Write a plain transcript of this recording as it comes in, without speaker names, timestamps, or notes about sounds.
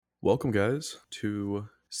Welcome, guys, to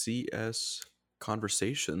CS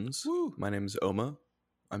Conversations. Woo. My name is Oma.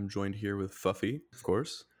 I'm joined here with Fuffy, of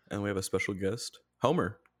course, and we have a special guest,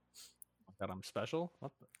 Homer. That I'm special?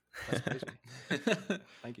 What That's crazy.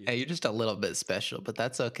 Thank you. Hey, you're just a little bit special, but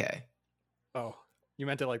that's okay. Oh, you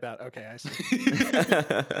meant it like that. Okay, I see.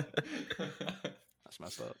 That's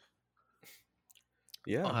messed up.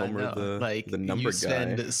 Yeah, I Homer, know. the number you guy.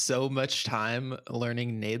 spend so much time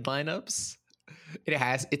learning nade lineups.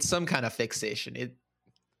 It's some kind of fixation.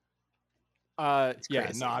 Yeah,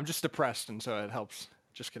 crazy. no, I'm just depressed, and so it helps.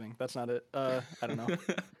 Just kidding. That's not it. I don't know.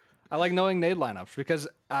 I like knowing nade lineups because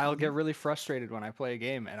I'll get really frustrated when I play a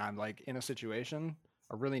game and I'm like in a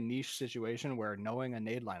really niche situation where knowing a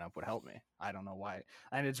nade lineup would help me. I don't know why.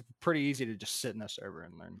 And it's pretty easy to just sit in a server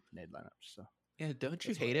and learn nade lineups. So Yeah, don't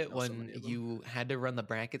you That's why hate I it know so when many of them. you had to run the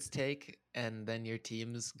brackets take and then your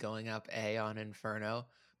team's going up A on Inferno,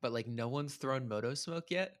 but like no one's thrown Moto Smoke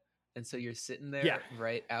yet, and so you're sitting there Yeah.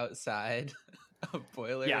 right outside a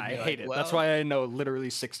boiler. yeah, and I you're hate like, it. That's well, why I know literally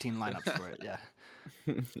 16 lineups for it. Yeah,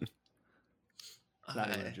 not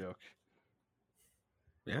even a I- joke.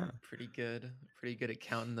 Yeah. Pretty good at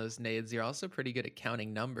counting those nades. You're also pretty good at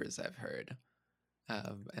counting numbers, I've heard.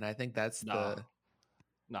 And I think that's No,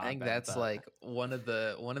 I think that's like one of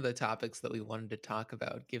the topics that we wanted to talk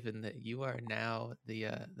about, given that you are now the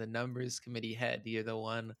numbers committee head. You're the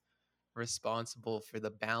one responsible for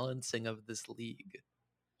the balancing of this league.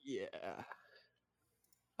 Yeah,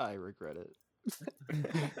 I regret it.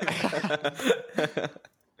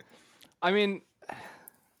 I mean,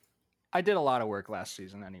 I did a lot of work last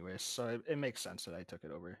season, anyways, so it makes sense that I took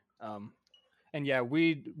it over. And yeah,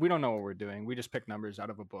 we don't know what we're doing. We just pick numbers out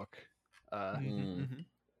of a book,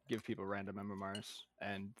 give people random MMRs,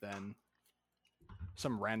 and then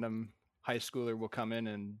some random high schooler will come in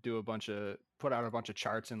and put out a bunch of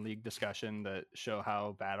charts in league discussion that show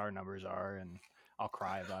how bad our numbers are, and I'll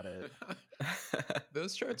cry about it.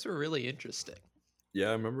 Those charts were really interesting. Yeah,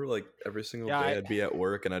 I remember like every single Yeah, day I'd be at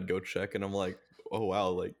work and I'd go check and I'm like, oh wow,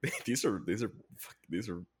 like these are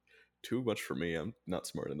too much for me. I'm not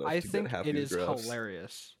smart enough I to think get half it these is graphs.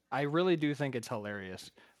 hilarious. I really do think it's hilarious.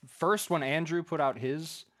 First, when Andrew put out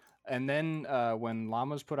his, and then when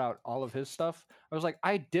Llamas put out all of his stuff, I was like,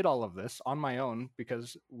 I did all of this on my own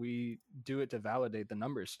because we do it to validate the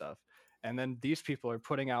numbers stuff. And then these people are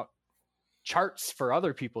putting out charts for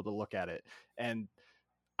other people to look at it. And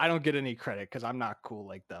I don't get any credit because I'm not cool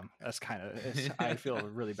like them. That's I feel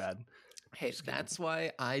really bad. Hey, Just kidding. that's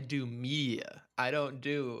why I do media. I don't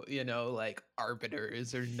do, like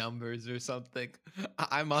arbiters or numbers or something.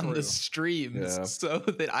 I'm on the True. streams Yeah. so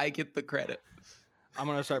that I get the credit. I'm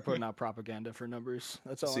going to start putting out propaganda for numbers.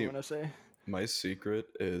 That's all See, I'm going to say. My secret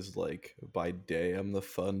is like by day I'm the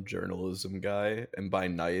fun journalism guy, and by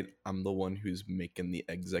night I'm the one who's making the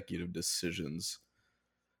executive decisions.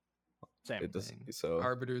 Same. It does Thing. so.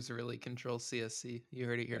 Arbiters really control CSC. You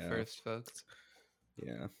heard it here Yeah. first, folks.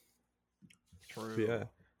 Yeah. True. But yeah.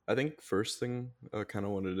 I think first thing I kind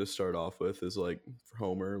of wanted to start off with is like for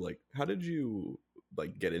Homer, like how did you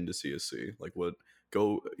like get into CSC? Like what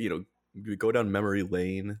you go down memory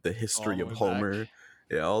lane, the history the of way Homer. back.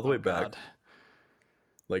 Yeah, all the way God. back.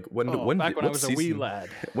 Like Back when I what was a wee season? lad.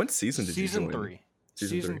 What season did you join? Season 3.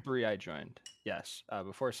 Season Season 3 I joined. Yes,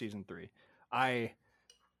 before season 3. I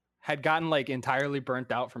had gotten like entirely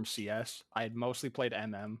burnt out from CS. I had mostly played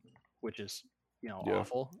MM, which is, Yeah.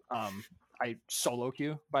 awful. I solo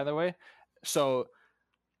queue, by the way. So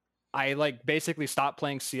I like basically stopped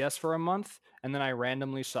playing CS for a month, and then I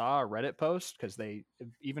randomly saw a Reddit post because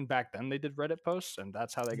even back then they did Reddit posts, and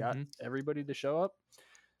that's how they got everybody to show up.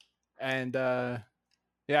 And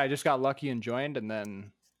yeah, I just got lucky and joined, and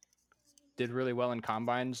then did really well in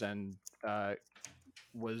combines, and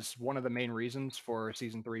was one of the main reasons for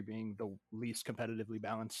season 3 being the least competitively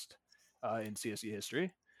balanced in CSE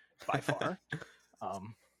history by far.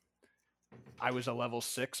 I was a level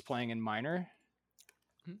 6 playing in minor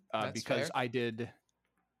because fair. I did.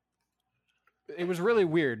 It was really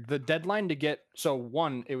weird. The deadline to get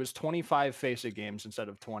it was 25 FACEIT games instead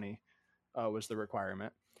of 20 was the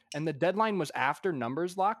requirement, and the deadline was after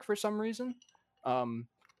numbers lock for some reason.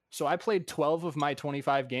 So I played 12 of my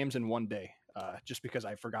 25 games in one day, just because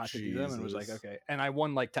I forgot to do them and was like, Jesus. okay, and I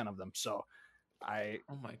won like 10 of them. So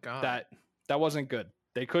Oh my god. that wasn't good.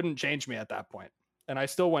 They couldn't change me at that point, and I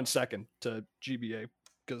still went second to GBA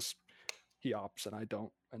because he opts and I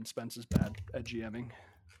don't, and Spence is bad at GMing.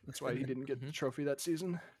 That's why he didn't get the trophy that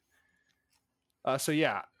season. So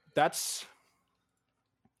yeah, that's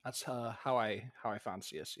how I found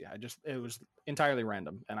CSC. It was entirely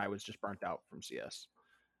random, and I was just burnt out from CS.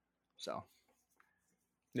 So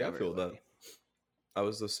Yeah, I very feel lucky. that. I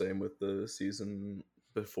was the same with the season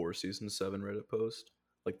before season 7 Reddit post,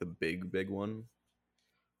 like the big one.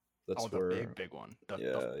 That's the where, big one, the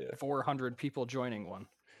yeah, 400 people joining one.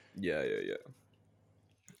 yeah.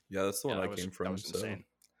 That's the one I came that from. was So insane.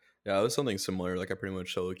 yeah, it was something similar. Like I pretty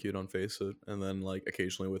much solo queued on Face It, and then like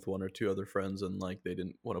occasionally with one or two other friends, and like they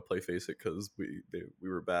didn't want to play Face It because we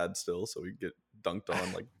were bad still, so we get dunked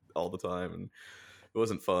on like all the time, and it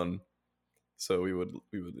wasn't fun. So we would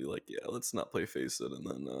be like, yeah, let's not play Face It, and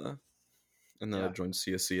then I joined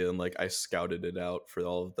CSC, and like I scouted it out for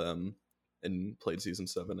all of them, and played season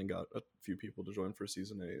 7, and got a few people to join for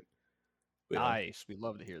season 8. But nice. We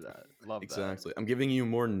love to hear that. Love exactly. I'm giving you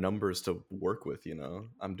more numbers to work with.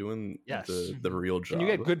 I'm doing the real job. Can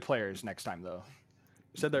you get good players next time though?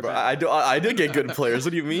 You said they're bad. I did get good players.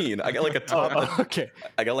 What do you mean? I got like a top. Okay.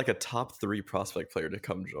 I got like a top 3 prospect player to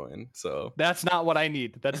come join. So that's not what I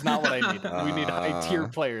need. That's not what I need. We need high tier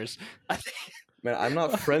players. Man, I'm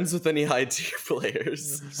not friends with any high tier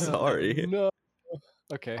players. Sorry. No.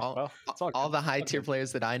 Okay. All the high tier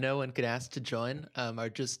players that I know and could ask to join are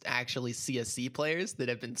just actually CSC players that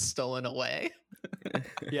have been stolen away.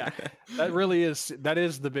 Yeah, that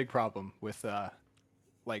is the big problem with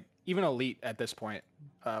like even elite at this point,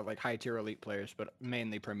 like high tier elite players, but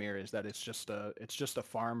mainly premier, is that it's just a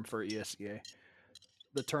farm for ESEA.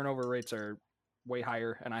 The turnover rates are way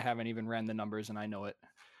higher, and I haven't even ran the numbers, and I know it.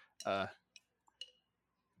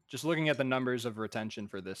 Just looking at the numbers of retention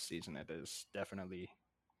for this season, it is definitely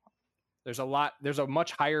there's a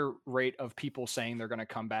much higher rate of people saying they're going to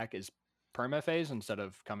come back as permaphase instead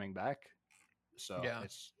of coming back. So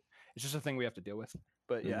it's just a thing we have to deal with.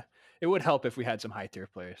 But yeah, it would help if we had some high tier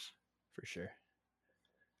players for sure.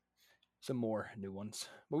 Some more new ones,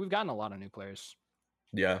 but we've gotten a lot of new players.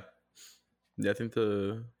 Yeah, I think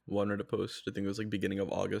the one Reddit post, I think it was like beginning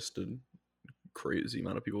of August, and crazy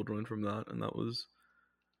amount of people joined from that, and that was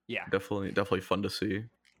definitely fun to see,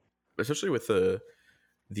 especially with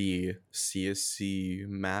the CSC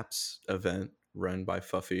maps event run by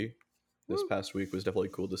Fuffy this past week. Was definitely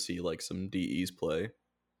cool to see like some DEs play,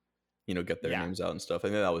 get their names out and stuff. I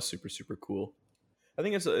think that was super cool. I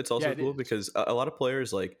think it's also cool because a lot of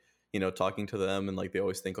players, like, talking to them, and like they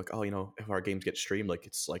always think like, oh, if our games get streamed, like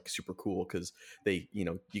it's like super cool because they,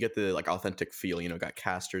 you get the like authentic feel, got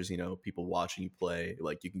casters, people watching you play,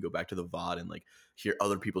 like you can go back to the VOD and like hear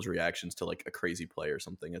other people's reactions to like a crazy play or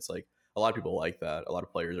something. It's like a lot of people like that. A lot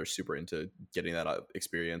of players are super into getting that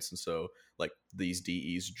experience, and so like these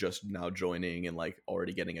DEs just now joining and like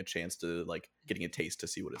already getting a chance to like getting a taste to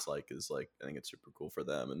see what it's like is like, I think it's super cool for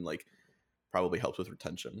them, and like probably helps with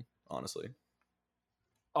retention, honestly.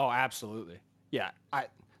 Oh, absolutely. Yeah,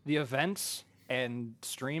 the events and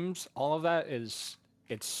streams, all of that it's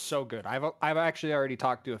so good. I've actually already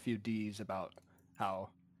talked to a few Ds about how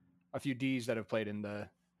a few Ds that have played in the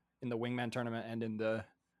Wingman tournament and in the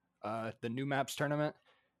new maps tournament,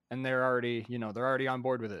 and they're already on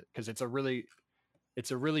board with it because it's a really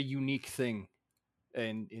unique thing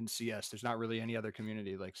in CS. There's not really any other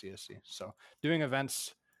community like CSC. So doing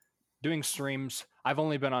events, doing streams. I've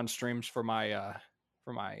only been on streams for my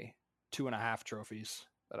 2.5 trophies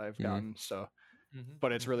that I've gotten. So,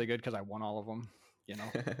 but it's really good because I won all of them.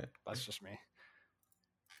 That's just me.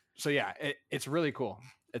 So yeah, it's really cool.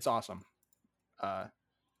 It's awesome.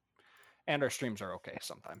 And our streams are okay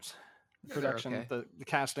sometimes. Production, the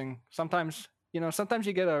casting. Sometimes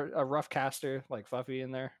you get a rough caster like Fuffy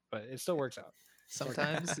in there, but it still works out.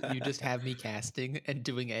 Sometimes you just have me casting and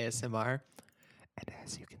doing ASMR, and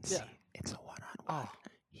as you can see, it's a one-on-one.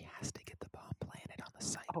 He has to get the bomb planted on the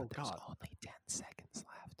site, but there's only 10 seconds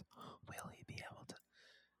left. Will he be able to?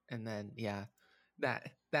 And then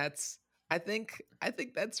that's I think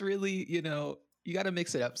that's really, you got to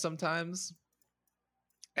mix it up sometimes.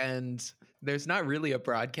 And there's not really a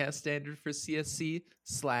broadcast standard for CSC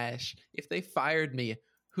 / if they fired me,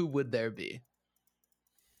 who would there be?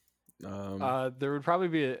 There would probably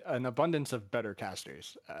be an abundance of better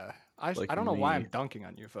casters. I don't know why I'm dunking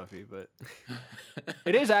on you, Fuffy, but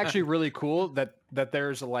it is actually really cool that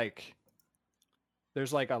there's like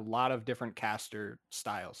a lot of different caster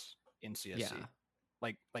styles in CSC. Yeah.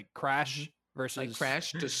 Like Crash versus like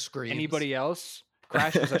Crash to scream. Anybody else?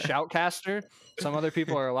 Crash is a shout caster. Some other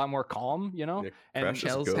people are a lot more calm, Yeah, and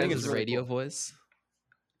Shells has his radio voice.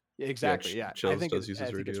 Exactly. Yeah, Shells does use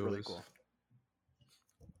his radio really voice. Cool.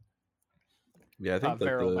 Yeah, I think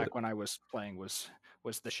Vero back when I was playing was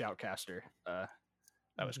the shoutcaster.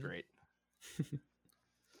 That was great.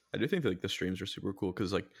 I do think like the streams are super cool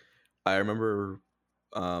because like I remember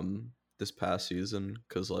this past season,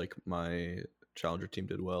 because like my challenger team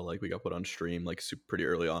did well, like we got put on stream like pretty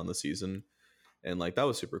early on in the season, and like that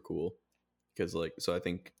was super cool. because like, so I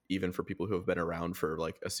think even for people who have been around for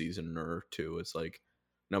like a season or two, it's like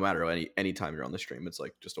no matter any time you're on the stream, it's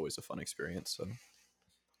like just always a fun experience. So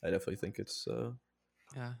I definitely think it's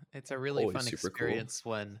Yeah, it's a really always fun super cool. experience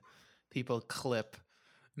when people clip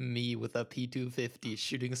me with a P250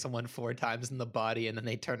 shooting someone 4 times in the body and then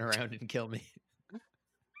they turn around and kill me.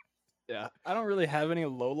 Yeah, I don't really have any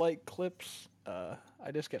low light clips.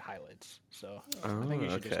 I just get highlights. So I think you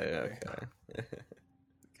should just get better. Okay.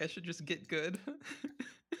 I should just get good.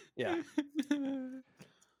 Yeah.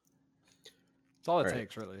 It's all it Right.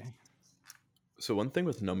 takes, really. So one thing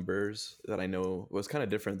with numbers that I know was kind of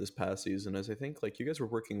different this past season is I think like you guys were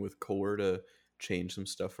working with Core to change some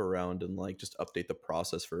stuff around and like just update the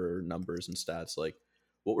process for numbers and stats. Like,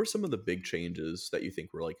 what were some of the big changes that you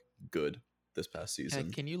think were like good this past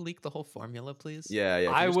season? Can you leak the whole formula, please?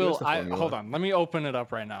 Yeah. I will. Hold on. Let me open it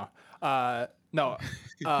up right now. No.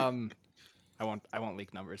 I won't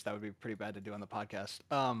leak numbers. That would be pretty bad to do on the podcast.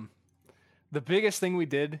 The biggest thing we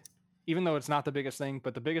did, even though it's not the biggest thing,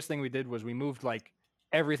 but the biggest thing we did was we moved like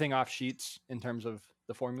everything off Sheets in terms of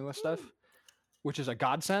the formula stuff, which is a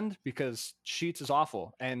godsend because Sheets is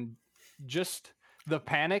awful. And just the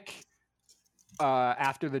panic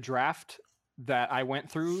after the draft that I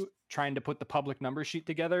went through trying to put the public number sheet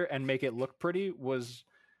together and make it look pretty was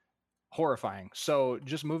horrifying. So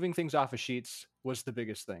just moving things off of Sheets was the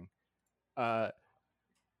biggest thing.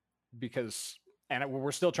 Because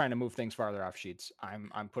we're still trying to move things farther off Sheets.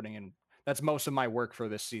 I'm putting in, that's most of my work for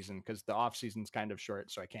this season because the off season's kind of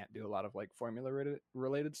short, so I can't do a lot of like formula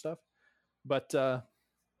related stuff. But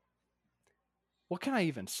what can I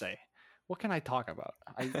even say? What can I talk about?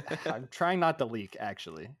 I'm trying not to leak.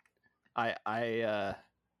 Actually, I've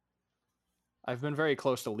been very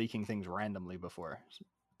close to leaking things randomly before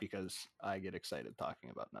because I get excited talking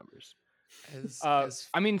about numbers.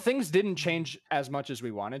 I mean, things didn't change as much as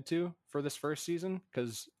we wanted to for this first season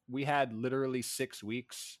because we had literally 6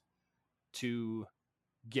 weeks to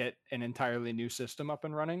get an entirely new system up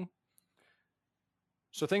and running.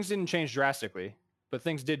 So things didn't change drastically, but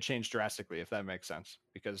things did change drastically, if that makes sense,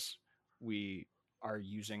 because we are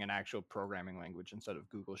using an actual programming language instead of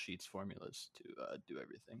Google Sheets formulas to do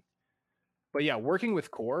everything. But yeah, working with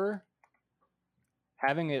Core,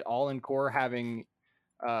 having it all in Core, having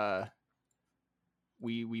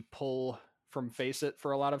we pull from Faceit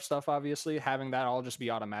for a lot of stuff, obviously. Having that all just be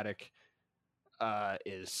automatic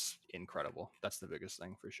is incredible. That's the biggest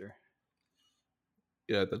thing for sure.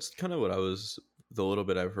 Yeah, that's kind of what the little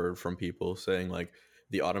bit I've heard from people saying like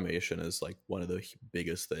the automation is like one of the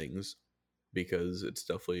biggest things because it's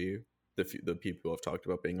definitely the people I've talked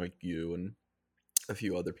about being like you and a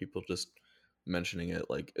few other people just mentioning it,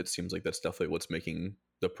 like it seems like that's definitely what's making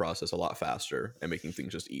the process a lot faster and making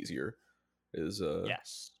things just easier is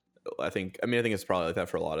yes. I think it's probably like that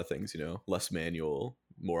for a lot of things, you know, less manual,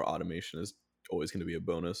 more automation is always going to be a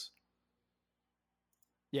bonus.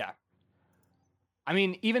 Yeah. I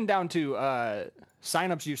mean, even down to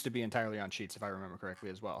signups used to be entirely on Sheets, if I remember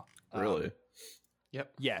correctly, as well. Really?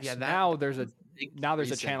 Yep. Yes. Yeah, now there's a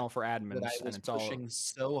channel for admins, that I was and it's pushing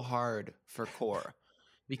so hard for Core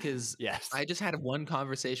because yes. I just had one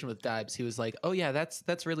conversation with Dibes. He was like, "Oh yeah,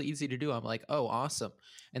 that's really easy to do." I'm like, "Oh, awesome."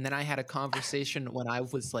 And then I had a conversation when I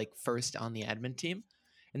was like first on the admin team,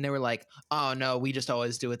 and they were like, "Oh no, we just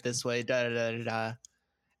always do it this way." Da da da da. Da.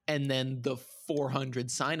 And then the 400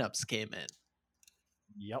 signups came in.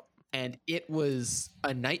 Yep. And it was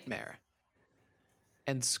a nightmare.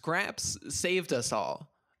 And Scraps saved us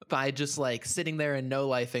all by just like sitting there and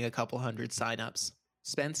no-lifing a couple hundred signups.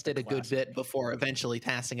 Spence did a good bit before eventually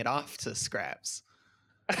passing it off to Scraps.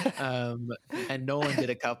 And Nolan did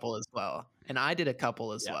a couple as well. And I did a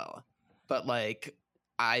couple as well. But like,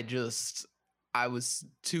 I was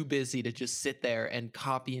too busy to just sit there and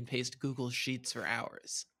copy and paste Google Sheets for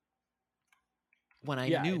hours. When I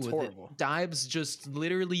knew with horrible. It, Dibes just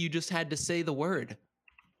literally, you just had to say the word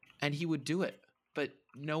and he would do it. But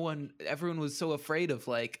everyone was so afraid of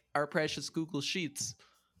like our precious Google Sheets.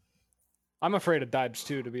 I'm afraid of Dibes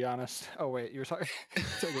too, to be honest. Oh wait, you were talking.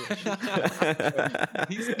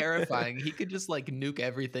 He's terrifying. He could just like nuke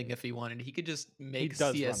everything if he wanted. He could just make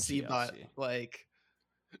CSC bot like,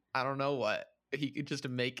 I don't know what. He could just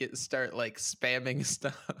make it start like spamming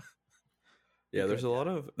stuff. Yeah, there's a lot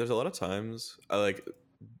of times I like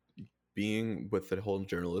being with the whole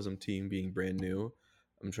journalism team, being brand new.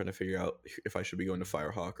 I'm trying to figure out if I should be going to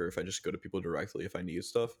Firehawk or if I just go to people directly if I need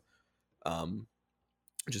stuff.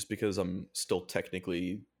 Just because I'm still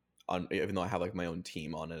technically on, even though I have like my own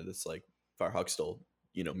team on it, it's like Firehawk's still,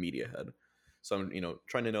 you know, media head. So I'm, you know,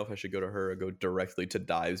 trying to know if I should go to her or go directly to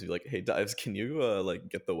Dives. Be like, hey Dives, can you like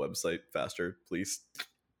get the website faster, please?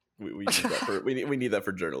 We need that for we need that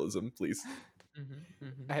for journalism, please.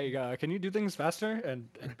 Hey, can you do things faster and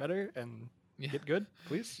better and get good,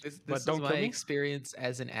 please? This is my experience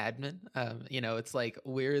as an admin. It's like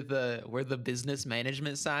we're the business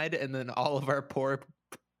management side, and then all of our poor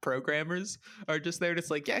programmers are just there.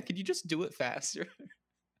 It's like, yeah, could you just do it faster?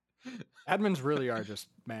 Admins really are just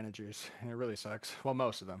managers, and it really sucks. Well,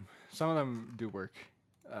 most of them. Some of them do work.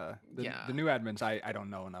 The new admins, I don't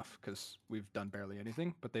know enough because we've done barely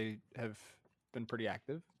anything, but they have been pretty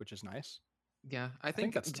active, which is nice. Yeah, I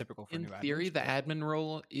think that's typical for new admins. In theory, the admin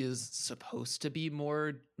role is supposed to be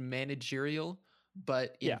more managerial,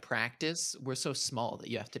 but in practice, we're so small that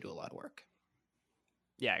you have to do a lot of work.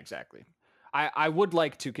 Yeah, exactly. I would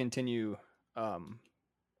like to continue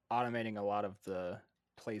automating a lot of the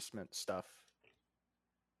placement stuff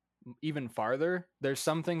even farther. There's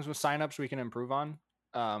some things with signups we can improve on,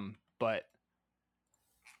 but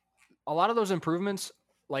a lot of those improvements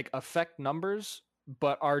like affect numbers,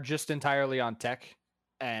 but are just entirely on tech,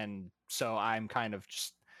 and so I'm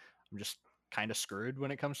just kind of screwed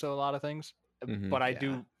when it comes to a lot of things. But I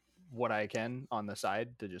do what I can on the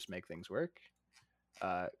side to just make things work.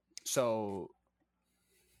 So,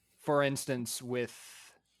 for instance, with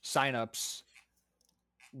signups,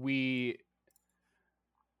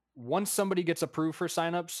 once somebody gets approved for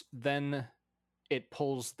signups, then it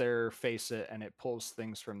pulls their Faceit and it pulls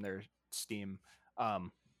things from their Steam.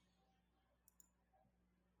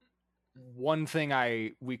 One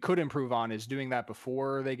thing we could improve on is doing that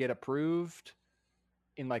before they get approved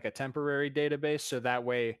in like a temporary database, so that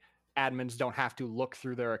way admins don't have to look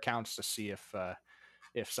through their accounts to see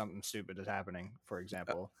if something stupid is happening. For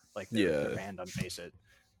example, like they're banned on Faceit.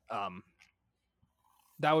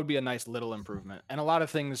 That would be a nice little improvement, and a lot of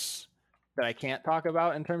things that I can't talk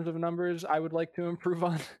about in terms of numbers I would like to improve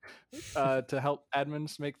on to help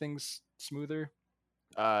admins make things smoother.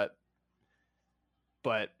 But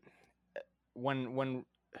when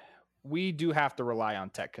we do have to rely on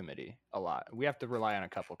tech committee a lot, we have to rely on a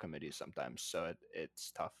couple committees sometimes, so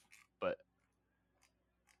it's tough. But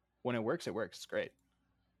when it works, it's great.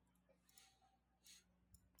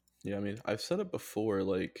 Yeah, I mean, I've said it before,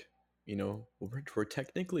 like, we're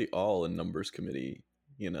technically all a numbers committee,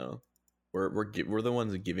 we're the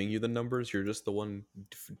ones giving you the numbers. You're just the one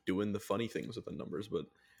doing the funny things with the numbers, but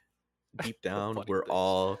deep down we're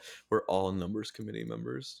all numbers committee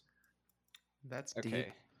members. That's okay.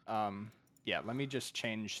 Deep. Yeah, let me just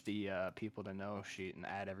change the people to know sheet and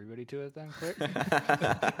add everybody to it then quick.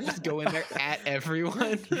 Just go in there at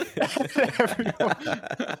everyone.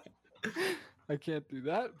 I can't do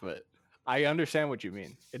that, but I understand what you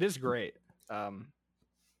mean. It is great.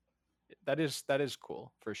 That is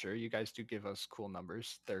cool for sure. You guys do give us cool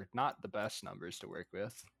numbers. They're not the best numbers to work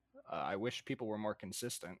with. I wish people were more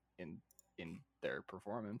consistent in their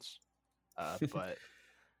performance. But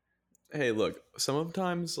hey, look,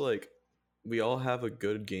 sometimes like we all have a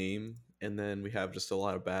good game and then we have just a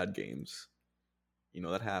lot of bad games.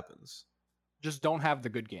 That happens. Just don't have the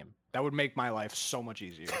good game. That would make my life so much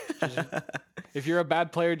easier. If you're a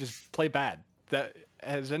bad player, just play bad.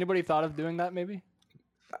 Has anybody thought of doing that? Maybe.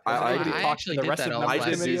 I actually did that.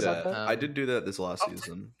 I did do that this last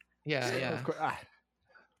season. Yeah. Of course.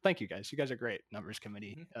 Thank you guys. You guys are great. Numbers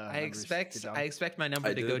committee. I expect my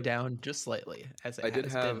number to go down just slightly. I did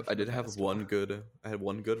have one good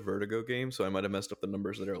Vertigo game, so I might have messed up the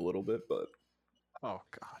numbers there a little bit, but oh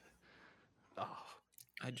god. Oh.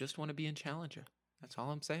 I just want to be in Challenger. That's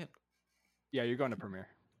all I'm saying. Yeah, you're going to Premier.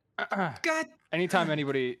 God. Anytime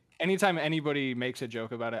anybody makes a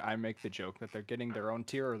joke about it, I make the joke that they're getting their own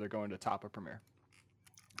tier or they're going to top of Premier.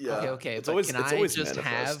 Yeah. Okay. But can I just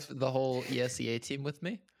have the whole ESEA team with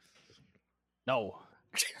me? No.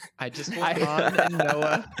 I just want Han and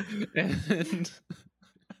Noah and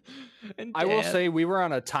I will say we were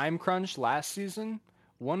on a time crunch last season.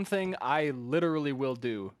 One thing I literally will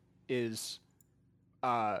do is,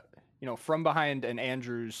 from behind an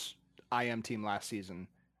Andrews IM team last season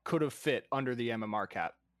could have fit under the MMR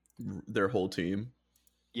cap. Their whole team?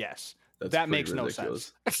 Yes. That makes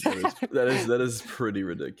ridiculous. No sense. that is pretty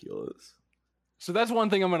ridiculous. So that's one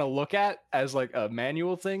thing I'm going to look at as like a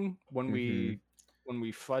manual thing when we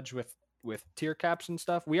fudge with tier caps and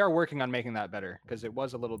stuff. We are working on making that better because it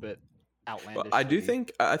was a little bit outlandish. But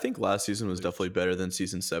I think last season was definitely better than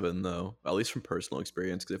season 7 though, at least from personal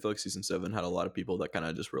experience, because I feel like season 7 had a lot of people that kind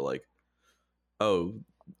of just were like, oh,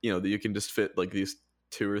 you can just fit like these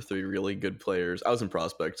 2 or 3 really good players. I was in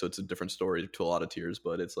Prospect, so it's a different story to a lot of tiers,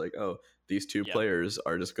 but it's like, oh, these 2 players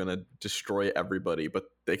are just gonna destroy everybody, but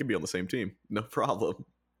they can be on the same team, no problem.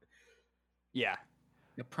 Yeah,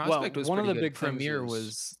 Prospect was one of the big. Premier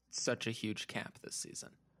was such a huge cap this season.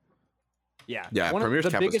 Yeah. Yeah, One of Premier's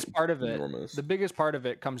the cap is biggest part of it. enormous. The biggest part of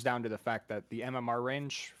it comes down to the fact that the MMR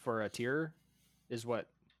range for a tier is what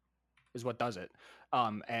does it.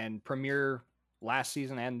 And Premier last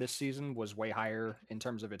season and this season was way higher in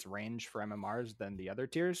terms of its range for MMRs than the other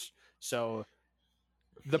tiers. So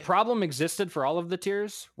the problem existed for all of the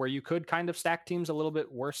tiers where you could kind of stack teams a little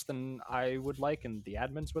bit worse than I would like and the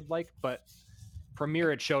admins would like, but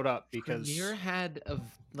Premier it showed up because Premier had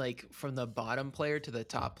like from the bottom player to the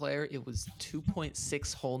top player, it was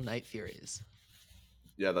 2.6 whole Night Furies.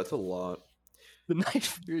 Yeah, that's a lot. The Night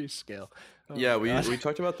Fury scale. Oh yeah, we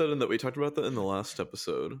talked about that in the last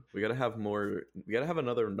episode. We gotta have more. We gotta have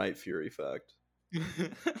another Night Fury fact.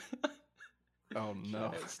 Oh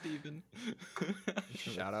no, shout out Steven.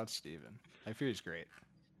 Shout out Steven. Night Fury's great.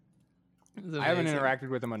 I haven't interacted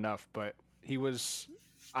with him enough, but he was.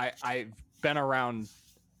 I've been around.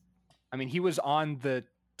 I mean, he was on the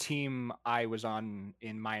team I was on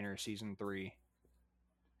in minor season 3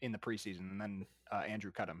 in the preseason, and then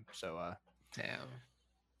Andrew cut him. So damn,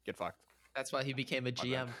 get fucked. That's why he became a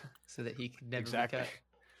GM, so that he could never be cut.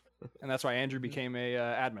 And that's why Andrew became a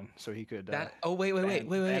admin, so he could. Oh wait.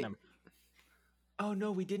 Oh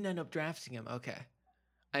no, we didn't end up drafting him. Okay,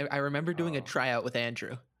 I remember doing a tryout with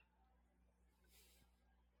Andrew.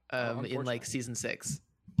 In like season 6.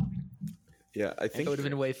 Yeah, I think it would have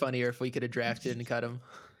been way funnier if we could have drafted and cut him.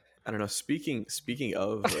 I don't know. Speaking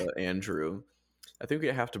of Andrew, I think we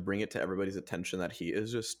have to bring it to everybody's attention that he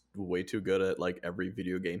is just way too good at like every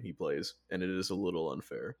video game he plays, and it is a little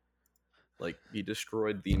unfair. Like he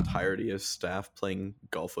destroyed the entirety of staff playing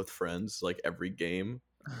golf with friends like every game.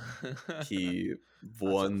 He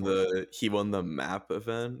won the map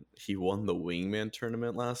event. He won the wingman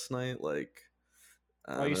tournament last night. Like,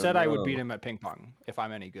 well, you said I would beat him at ping pong if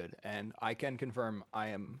I'm any good, and I can confirm I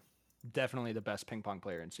am definitely the best ping pong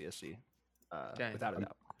player in CSC, without a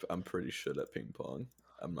doubt. I'm pretty shit at ping pong.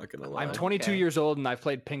 I'm not gonna lie. I'm 22 years old and I've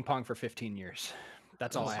played ping pong for 15 years.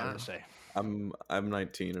 That's all I have to say. I'm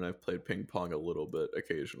 19 and I've played ping pong a little bit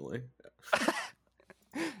occasionally.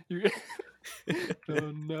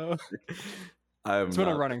 Oh no! It's been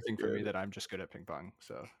a running thing for me that I'm just good at ping pong.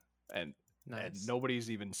 So, and nobody's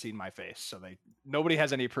even seen my face, so nobody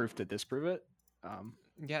has any proof to disprove it.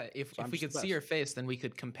 Yeah, if we could see your face, then we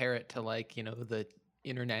could compare it to like the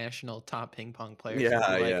international top ping pong players.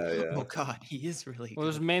 Yeah. Oh god, he is really good. Well, it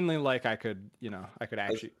was mainly like I could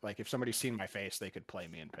actually like if somebody's seen my face, they could play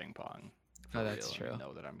me in ping pong. Oh, that's true.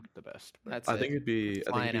 Know that I'm the best. I think it'd be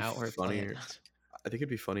funnier. I think it'd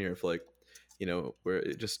be funnier if like where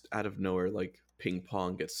it just out of nowhere like ping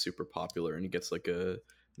pong gets super popular and it gets like a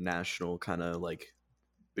national kind of like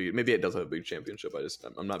maybe it does have a big championship.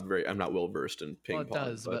 I'm not well versed in ping pong. Well, it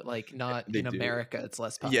does, but like not in America. It's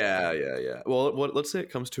less popular. Yeah. Well, let's say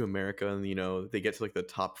it comes to America and they get to like the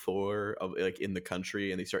top 4 of like in the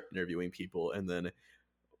country and they start interviewing people and then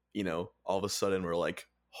all of a sudden we're like,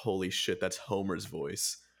 holy shit, that's Homer's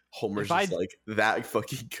voice. Homer's just like that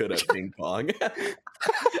fucking good at ping pong.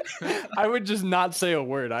 I would just not say a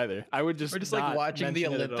word either. We're just like watching the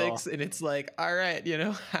Olympics and it's like, all right,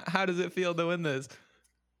 how does it feel to win this?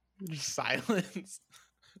 Just silence.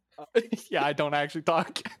 Yeah, I don't actually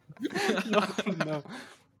talk.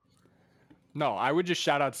 No, I would just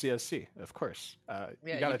shout out CSC, of course.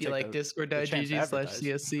 You'd be like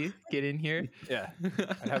discord.gg/CSC. Get in here. Yeah,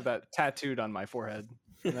 I'd have that tattooed on my forehead.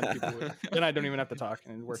 And then I don't even have to talk.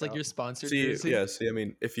 And it's like you're sponsored. See, I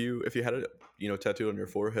mean, if you had it, tattooed on your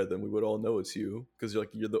forehead, then we would all know it's you because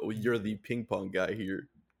you're the ping pong guy here.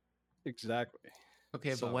 Exactly.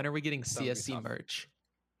 Okay, but when are we getting CSC merch?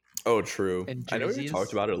 Oh, true. I know we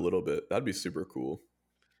talked about it a little bit. That'd be super cool.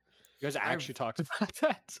 You guys actually talked about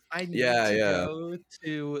that? I need to go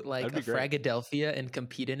to like a Fragadelphia and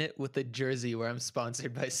compete in it with a jersey where I'm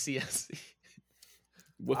sponsored by CSC.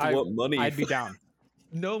 With what money? I'd be down.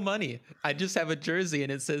 No money. I just have a jersey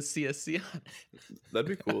and it says CSC on it. That'd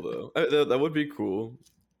be cool though. That would be cool.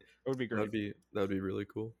 It would be great. That'd be really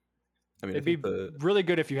cool. I mean, it'd be really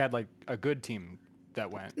good if you had like a good team that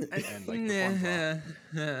went and like performed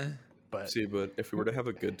well. But if we were to have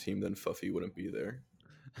a good team, then Fuffy wouldn't be there.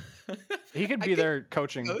 He could be there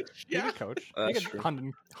coaching. Yeah. He could coach. That's true.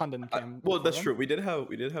 Hunden came. Well, that's true. We did have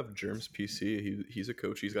Germs PC. He's a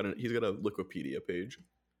coach. He's got a Wikipedia page.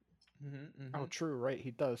 Mm-hmm. Oh, true. Right, he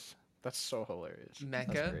does. That's so hilarious.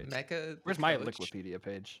 Mecca. Where's my Wikipedia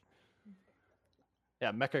page?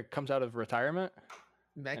 Yeah, Mecca comes out of retirement.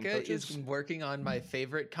 Mecca is working on my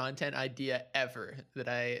favorite content idea ever that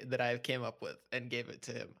I came up with and gave it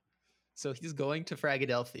to him. So he's going to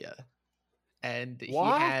Fragadelphia, and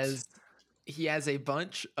he has a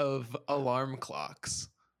bunch of alarm clocks,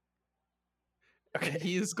 And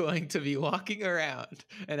he's going to be walking around.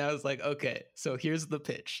 And I was like, okay, so here's the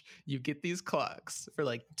pitch. You get these clocks for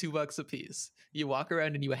like $2 a piece. You walk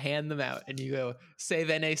around and you hand them out and you go, save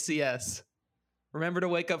NACS. Remember to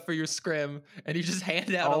wake up for your scrim. And you just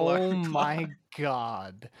hand out alarm clock. My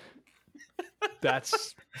God.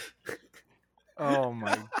 That's... Oh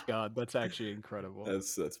my God, that's actually incredible.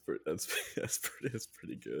 That's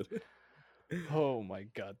pretty good. Oh my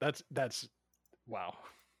God, that's wow.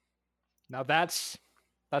 Now that's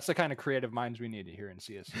the kind of creative minds we need here in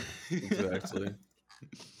CSC. Exactly.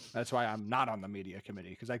 That's why I'm not on the media committee,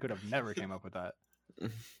 because I could have never came up with that.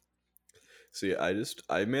 See,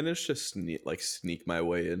 I managed to sneak my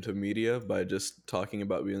way into media by just talking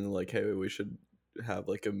about being like, hey, we should have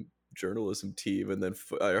like a journalism team, and then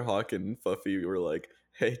Hawk and Fuffy were like,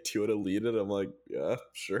 hey, do you want to lead it? I'm like, yeah,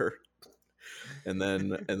 sure. And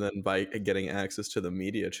then by getting access to the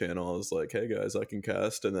media channel, I was like, hey guys, I can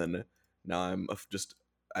cast. And then now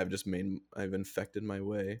I've infected my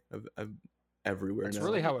way. I'm everywhere. That's now.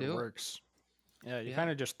 really how it works. Yeah, you kind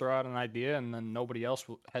of just throw out an idea and then nobody else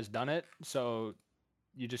has done it, so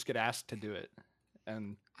you just get asked to do it.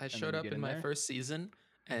 And I showed up in my first season,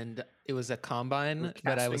 and it was a combine,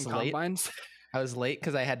 but I was combines. late. I was late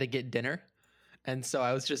because I had to get dinner, and so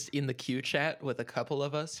I was just in the queue chat with a couple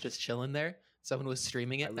of us, just chilling there. Someone was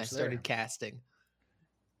streaming it, and I started casting.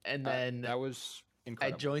 And then that was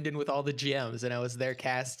incredible. I joined in with all the GMs, and I was there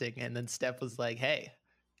casting. And then Steph was like, "Hey,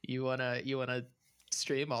 you wanna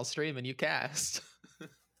stream? I'll stream, and you cast."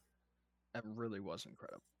 That really was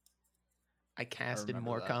incredible. I cast in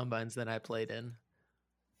more combines than I played in.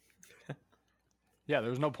 Yeah,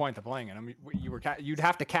 there was no point to playing it. I mean, you'd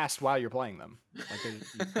have to cast while you're playing them. Like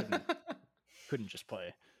you couldn't just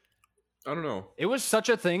play. I don't know. It was such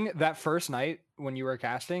a thing that first night when you were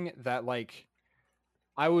casting that like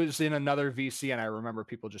I was in another VC and I remember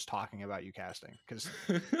people just talking about you casting, because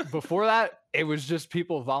before that it was just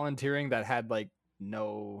people volunteering that had like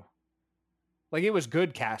no, like it was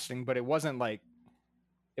good casting, but it wasn't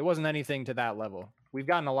anything to that level. We've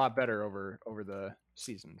gotten a lot better over the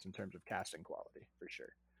seasons in terms of casting quality, for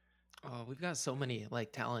sure. Oh, we've got so many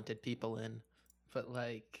like talented people in, but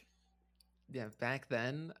like, yeah, back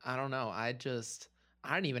then, I don't know. I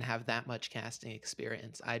didn't even have that much casting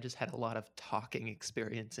experience. I just had a lot of talking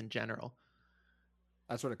experience in general.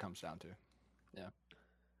 That's what it comes down to. Yeah.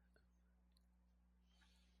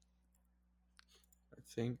 I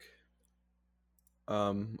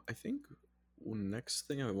think next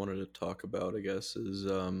thing I wanted to talk about, I guess, is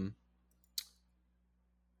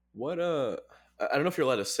what I don't know if you're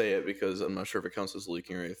allowed to say it because I'm not sure if it counts as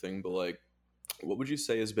leaking or anything, but like, what would you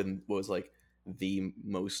say was like the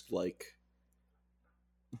most like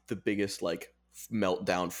the biggest like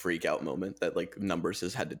meltdown freak out moment that like Numbers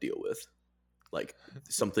has had to deal with? Like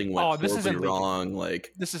something went horribly wrong.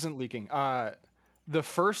 Like this isn't leaking. The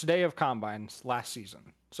first day of combines last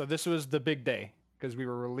season. So this was the big day because we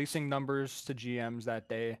were releasing numbers to GMs that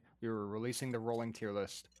day. We were releasing the rolling tier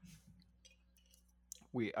list.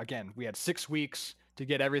 We had 6 weeks to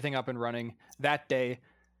get everything up and running. That day,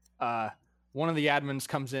 one of the admins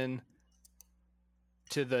comes in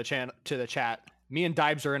to the chat. Me and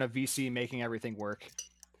Dibes are in a VC making everything work.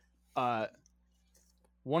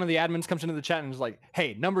 One of the admins comes into the chat and is like,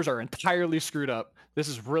 "Hey, numbers are entirely screwed up. This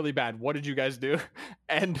is really bad. What did you guys do?"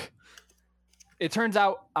 And it turns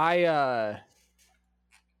out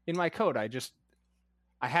in my code, I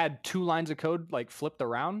had 2 lines of code like flipped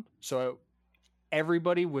around, so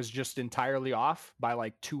everybody was just entirely off by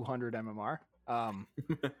like 200 MMR.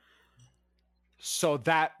 So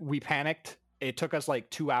that we panicked. It took us like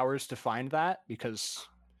 2 hours to find that because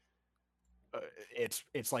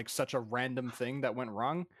it's like such a random thing that went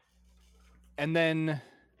wrong. And then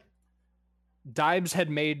Dibes had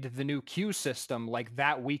made the new queue system like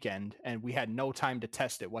that weekend, and we had no time to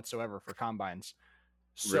test it whatsoever for combines.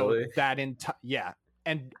 So really? Yeah.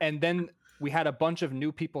 And then we had a bunch of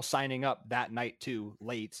new people signing up that night too,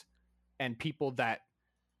 late, and people that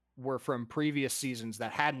were from previous seasons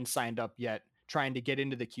that hadn't signed up yet, trying to get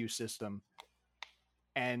into the queue system.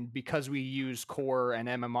 And because we use core and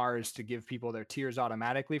MMRs to give people their tiers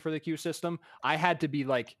automatically for the queue system, I had to be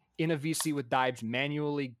like in a VC with Dibes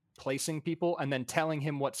manually placing people and then telling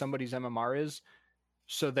him what somebody's MMR is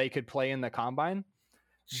so they could play in the combine.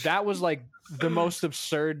 That was like the most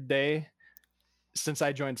absurd day since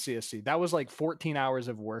I joined CSC. That was like 14 hours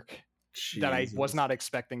of work that I was not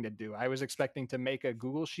expecting to do. I was expecting to make a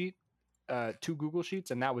Google sheet, 2 Google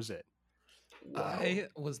sheets, and that was it. Wow. I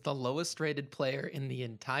was the lowest rated player in the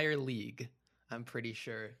entire league, I'm pretty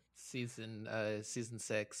sure, season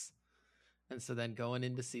 6. And so then going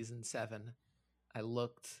into season 7, I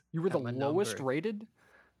looked. You were the at my lowest number rated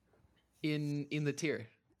in the tier.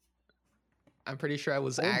 I'm pretty sure I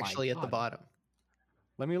was Oh my actually at the God. bottom.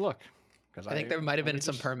 Let me look. Because I think there might have been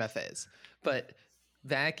some perm FAs, but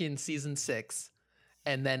back in season 6,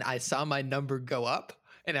 and then I saw my number go up,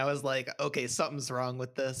 and I was like, okay, something's wrong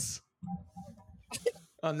with this.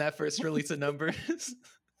 On that first release of numbers.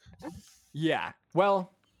 Yeah.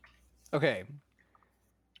 Well, okay.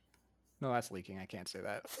 No, that's leaking. I can't say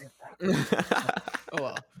that. Oh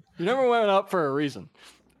well. You never went up for a reason.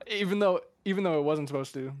 Even though it wasn't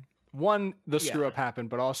supposed to. One, the screw up happened,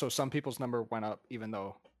 but also some people's number went up even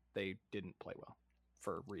though they didn't play well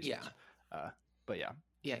for reasons. Yeah. But yeah.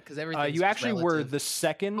 Yeah, because everything. You actually were the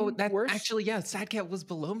second worst. Actually, yeah, Sadcat was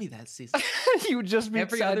below me that season. You just beat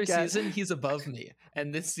every other Sadcat. season he's above me,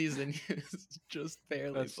 and this season he's just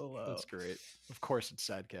barely below. That's great. Of course, it's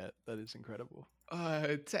Sadcat. That is incredible.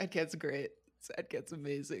 Sadcat's great. Sadcat's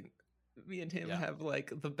amazing. Me and him have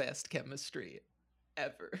like the best chemistry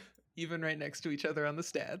ever, even right next to each other on the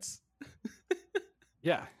stats.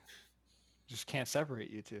 Yeah, just can't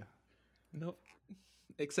separate you two. Nope.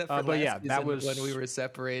 Except for last season that was when we were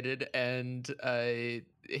separated, and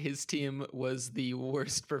his team was the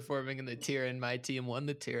worst performing in the tier, and my team won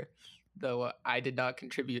the tier, though I did not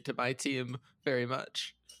contribute to my team very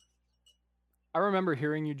much. I remember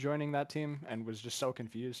hearing you joining that team and was just so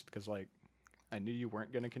confused because, like, I knew you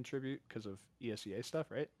weren't going to contribute because of ESEA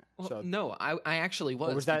stuff, right? Well, no, I actually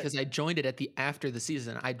was because I joined it after the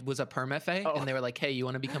season. I was a perm FA, and they were like, "Hey, you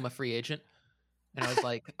want to become a free agent?" And I was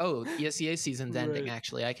like, oh, ESEA season's ending,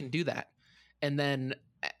 actually. I can do that. And then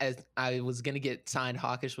as I was going to get signed,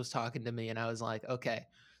 Hawkish was talking to me, and I was like, okay,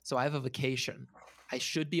 so I have a vacation. I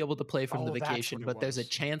should be able to play from the vacation, but there's a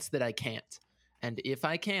chance that I can't. And if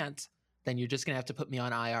I can't, then you're just going to have to put me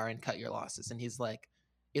on IR and cut your losses. And he's like,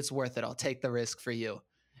 it's worth it. I'll take the risk for you.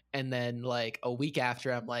 And then like a week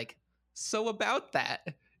after, I'm like, so about that.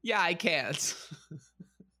 Yeah, I can't.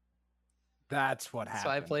 That's what happened. So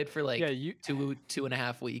I played for like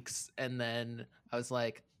 2.5 weeks, and then I was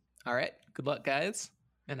like, all right, good luck, guys.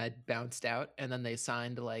 And I bounced out, and then they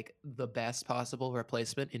signed like the best possible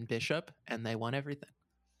replacement in Bishop, and they won everything.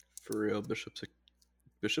 For real,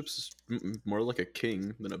 Bishop's more like a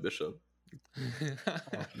king than a bishop.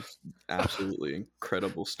 Absolutely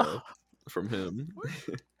incredible stuff from him.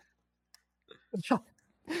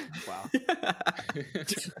 Wow.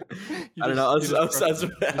 I don't know.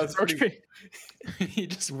 You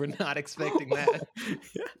just were not expecting that.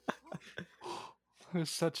 It was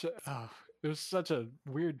such a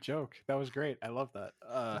weird joke. That was great. I love that.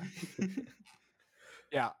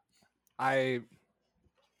 Yeah, I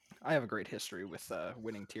have a great history with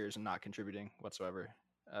winning tiers and not contributing whatsoever.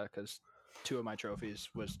 Because 2 of my trophies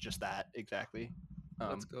was just that exactly.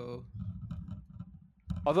 Let's go.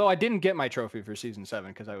 Although I didn't get my trophy for season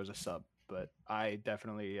 7 because I was a sub, but I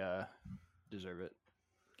definitely deserve it.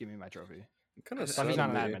 Give me my trophy. He's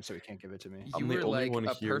not an admin, so he can't give it to me. You were like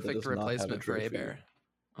a perfect replacement for A-Bear,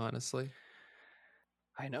 honestly.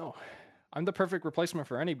 I know. I'm the perfect replacement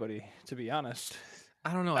for anybody, to be honest.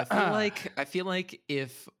 I don't know. I feel like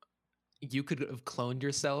if you could have cloned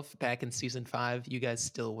yourself back in season 5, you guys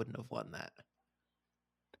still wouldn't have won that.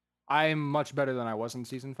 I'm much better than I was in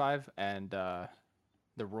season 5, and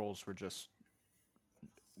the rules were just...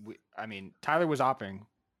 I mean, Tyler was opping,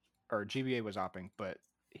 or GBA was opping, but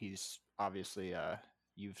he's obviously,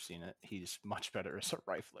 you've seen it, he's much better as a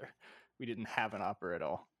rifler. We didn't have an opper at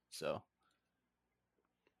all, so...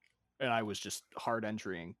 And I was just hard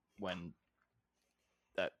entering when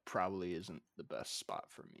that probably isn't the best spot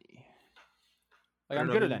for me. Like, I'm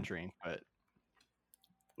good at entering, but...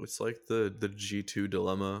 It's like the G2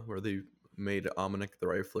 dilemma where they made Omnic the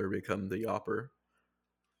rifler become the opper.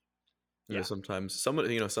 You know,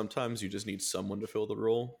 sometimes you just need someone to fill the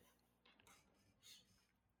role.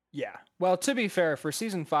 Yeah. Well, to be fair, for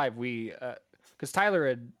season 5, we because Tyler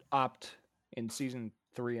had opted in season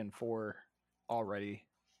 3 and 4 already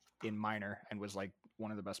in minor and was like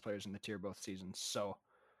one of the best players in the tier both seasons. So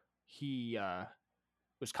he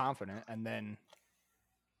was confident, and then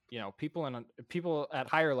people at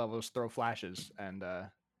higher levels throw flashes and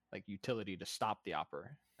like utility to stop the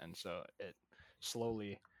opper, and so it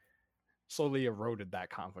slowly eroded that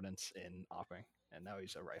confidence in opping, and now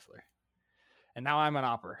he's a rifler. And now I'm an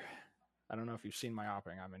opper. I don't know if you've seen my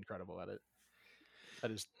opping. I'm incredible at it. That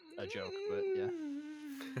is a joke, but yeah.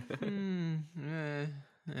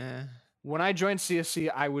 When I joined CSC,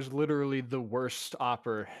 I was literally the worst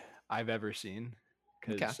opper I've ever seen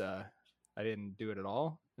because I didn't do it at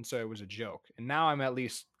all. And so it was a joke. And now I'm at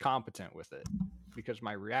least competent with it because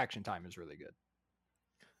my reaction time is really good.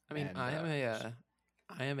 I mean,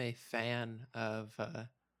 I am a fan of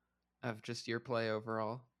just your play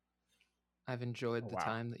overall. I've enjoyed the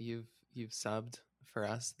time that you've subbed for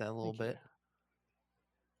us that little bit.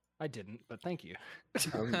 I didn't, but thank you.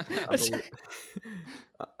 We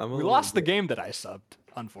lost the game that I subbed,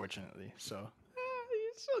 unfortunately. So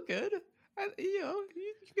you're still good. You're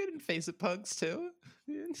good in Face It Pugs too.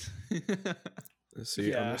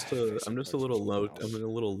 See, Yeah, I'm just a little low. I'm in a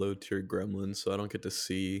little low tier gremlin, so I don't get to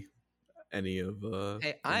see any of.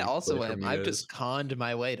 Hey, I also am. I've just conned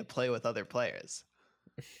my way to play with other players.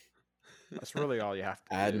 That's really all you have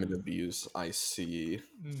to Admin do. abuse, I see.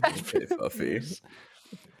 Okay, Fuffy.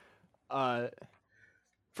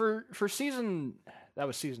 For season, that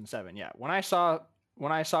was season 7. Yeah, when I saw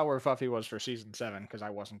where Fuffy was for season 7, because I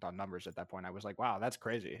wasn't on numbers at that point, I was like, wow, that's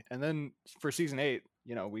crazy. And then for season 8,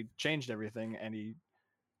 we changed everything, and he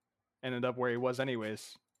ended up where he was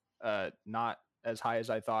anyways, not as high as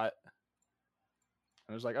I thought.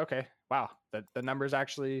 I was like, okay, wow, the numbers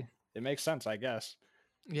actually, it makes sense, I guess.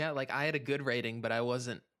 Yeah, like I had a good rating, but I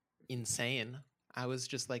wasn't insane. I was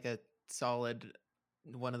just like a solid,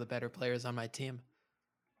 one of the better players on my team.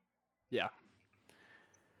 Yeah.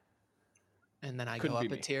 And then I go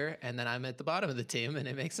up a tier, and then I'm at the bottom of the team, and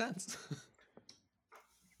it makes sense.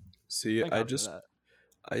 See, I've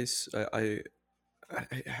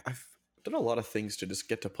done a lot of things to just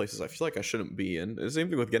get to places I feel like I shouldn't be in. The same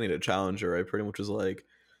thing with getting to Challenger. I pretty much was like,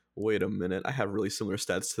 wait a minute, I have really similar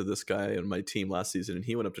stats to this guy on my team last season, and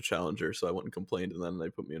he went up to Challenger, so I went and complained, and then they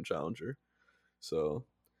put me in Challenger. So,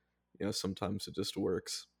 sometimes it just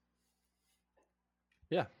works.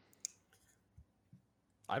 Yeah.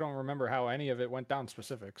 I don't remember how any of it went down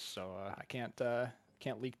specifics, so I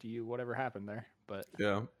can't leak to you whatever happened there. But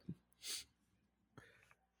yeah,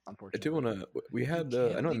 unfortunately, I do want to. We had.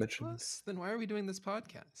 I know I mentioned. Then why are we doing this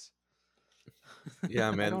podcast?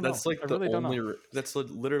 Yeah, man, that's like that's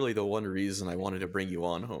literally the one reason I wanted to bring you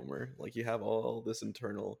on, Homer. Like, you have all this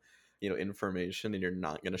internal, information, and you're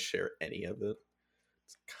not going to share any of it.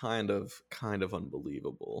 It's kind of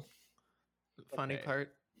unbelievable. Funny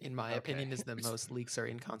part, in my opinion, is that most leaks are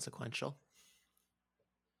inconsequential.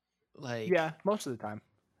 Like, yeah, most of the time.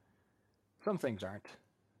 Some things aren't.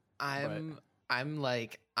 I'm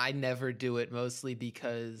like, I never do it, mostly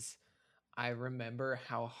because I remember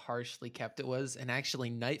how harshly kept it was, and actually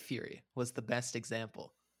Night Fury was the best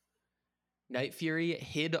example. Night Fury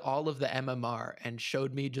hid all of the MMR and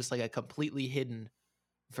showed me just like a completely hidden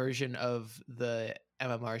version of the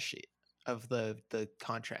MMR sheet of the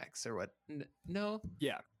contracts or what. No.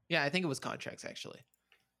 Yeah, I think it was contracts actually,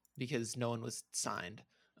 because no one was signed.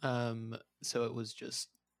 So it was just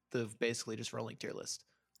basically just rolling tier list.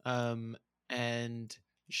 And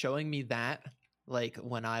showing me that, like,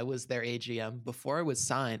 when I was their AGM before I was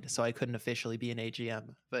signed, so I couldn't officially be an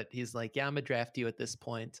AGM, but he's like, yeah, I'm gonna draft you at this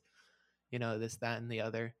point, this, that, and the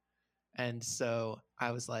other. And so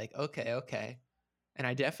I was like, okay. And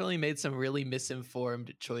I definitely made some really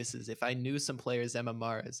misinformed choices. If I knew some players'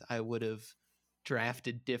 MMRs, I would have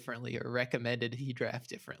drafted differently or recommended he draft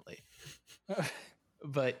differently.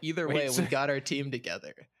 But either way, we got our team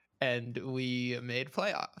together and we made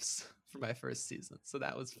playoffs for my first season. So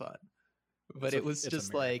that was fun. But it was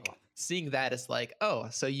just like seeing that as like, oh,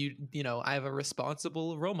 so I have a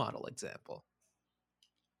responsible role model example.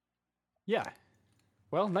 Yeah.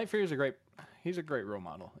 Well, Night Fury is he's a great role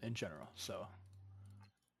model in general. So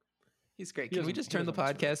he's great. Can we just turn the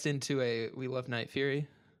podcast into a We Love Night Fury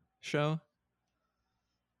show?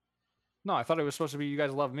 No, I thought it was supposed to be You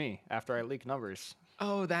Guys Love Me after I leak numbers.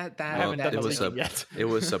 Oh, that it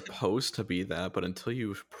was supposed to be that, but until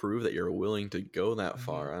you prove that you're willing to go that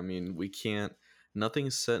far, I mean, we can't.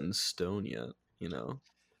 Nothing's set in stone yet,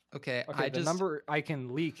 Okay, the number I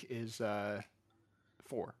can leak is 4.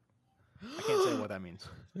 I can't say what that means.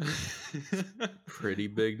 Pretty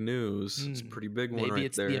big news. It's a pretty big one. Maybe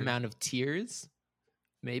it's the amount of tiers.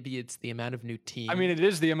 Maybe it's the amount of new teams. I mean, it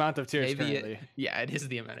is the amount of tiers currently. It is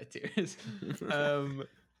the amount of tiers.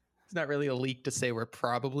 It's not really a leak to say we're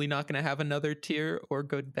probably not going to have another tier or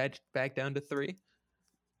go back down to 3.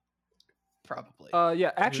 Probably.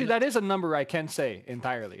 Yeah, actually, that is a number I can say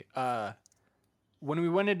entirely. When we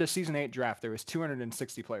went into season 8 draft, there was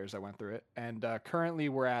 260 players that went through it, and currently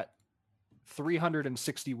we're at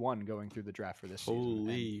 361 going through the draft for this season.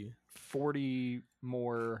 Holy. 40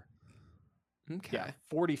 more. Okay. Yeah,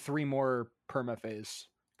 43 more permaphase.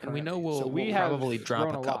 And we know we'll probably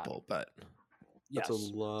drop a couple, but yes, that's a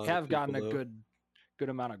lot. Have gotten a good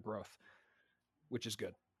amount of growth, which is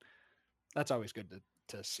good. That's always good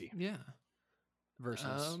to see. Yeah.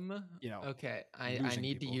 Versus, okay, I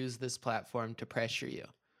need to use this platform to pressure you.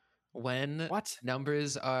 When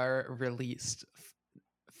numbers are released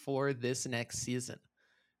for this next season,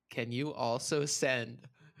 can you also send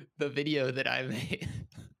the video that I made?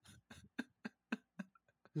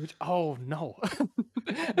 Oh no.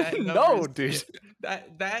 No, dude.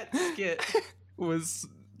 That skit was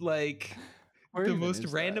like the most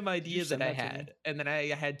random idea that I had. And then I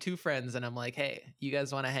had 2 friends and I'm like, hey, you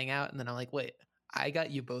guys want to hang out? And then I'm like, wait, I got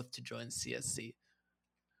you both to join CSC.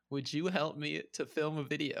 Would you help me to film a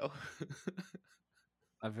video?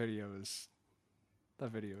 That video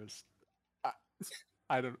is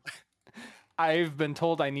I don't I've been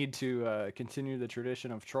told I need to continue the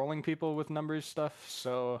tradition of trolling people with numbers stuff,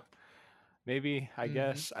 so maybe, I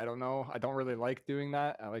guess, I don't know. I don't really like doing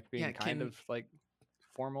that. I like being kind of like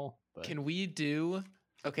formal. But can we do?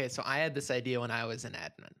 Okay, so I had this idea when I was an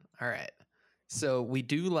admin. All right, so we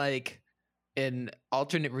do like an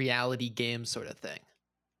alternate reality game sort of thing.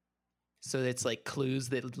 So it's like clues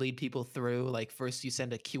that lead people through. Like first you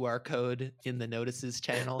send a QR code in the notices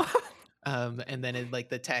channel. And then it, like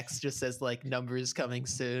the text just says like numbers coming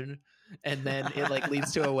soon, and then it like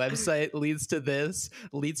leads to a website, leads to this,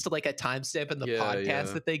 leads to like a timestamp in the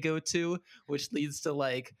podcast that they go to, which leads to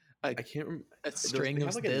like a string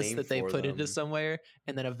of this that they put into somewhere,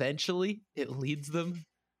 and then eventually it leads them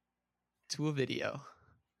to a video.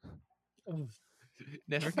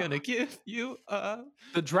 Never gonna give you up.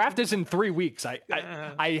 The draft is in 3 weeks. I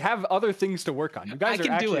have other things to work on. You guys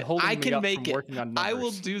are actually holding me up from working on numbers. I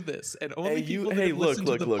will do this, and only people that listen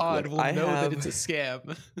to the pod will know that it's a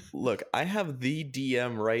scam. Look, I have the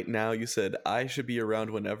DM right now. You said I should be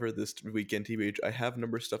around whenever this weekend, TBH. I have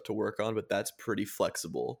number stuff to work on, but that's pretty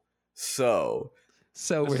flexible. So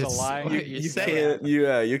we're a lie.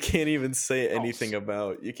 You can't even say anything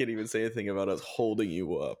about us holding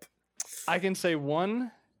you up. I can say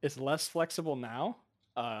 1, it's less flexible now,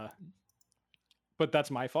 but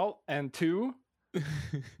that's my fault. And 2,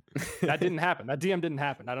 that didn't happen. That DM didn't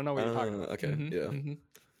happen. I don't know what you're talking about. Okay,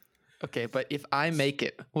 Okay, but if I make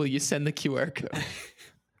it, will you send the QR code?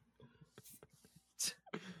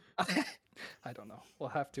 I don't know. We'll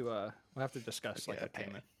have to discuss a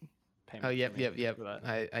payment. Oh, yep.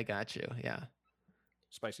 I got you. Yeah.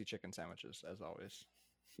 Spicy chicken sandwiches, as always.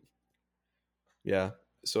 Yeah.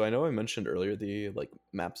 So I know I mentioned earlier the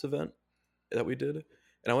maps event that we did, and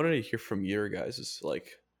I wanted to hear from your guys'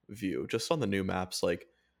 view just on the new maps.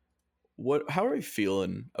 How are you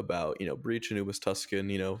feeling about Breach, Anubis,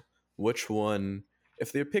 Tuscan? Which one,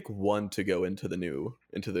 if they pick one to go into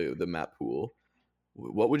the map pool,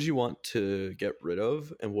 what would you want to get rid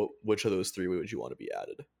of, and which of those 3 would you want to be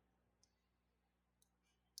added?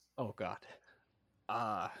 Oh God.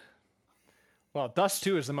 Well, Dust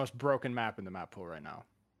 2 is the most broken map in the map pool right now.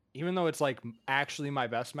 Even though it's actually my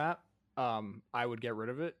best map, I would get rid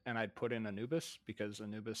of it and I'd put in Anubis because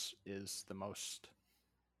Anubis is the most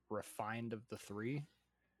refined of the 3.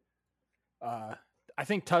 I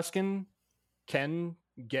think Tuscan can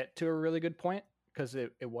get to a really good point because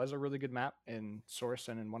it was a really good map in Source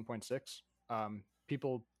and in 1.6.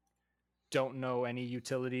 People don't know any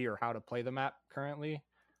utility or how to play the map currently,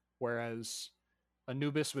 whereas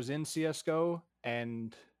Anubis was in CSGO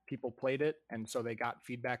and people played it, and so they got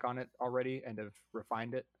feedback on it already and have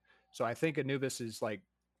refined it. So I think Anubis is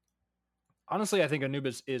honestly, I think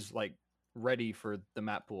Anubis is ready for the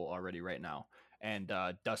map pool already right now, and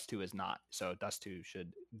Dust 2 is not. So Dust 2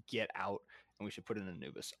 should get out, and we should put in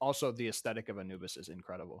Anubis. Also, the aesthetic of Anubis is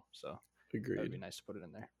incredible, so agreed. It'd be nice to put it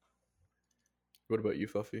in there. What about you,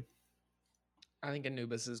 Fuffy? I think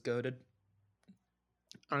Anubis is goated.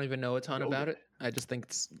 I don't even know a ton about it. I just think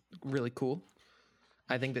it's really cool.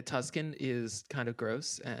 I think that Tuscan is kind of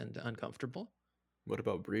gross and uncomfortable. What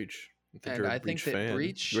about Breach? I think that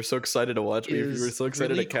Breach, you were so excited to watch. You were so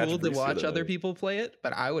excited really to catch cool Breach to watch other people play it,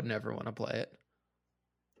 but I would never want to play it.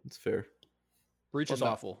 It's fair. Breach is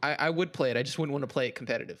awful. I would play it. I just wouldn't want to play it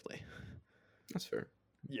competitively. That's fair.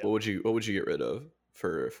 Yeah. What would you get rid of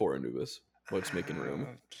for Anubis? What's making room?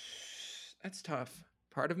 That's tough.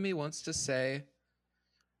 Part of me wants to say,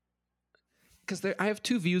 because I have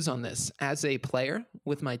 2 views on this. As a player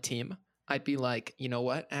with my team, I'd be like, you know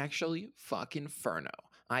what? Actually, fuck Inferno.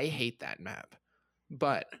 I hate that map.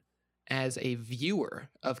 But as a viewer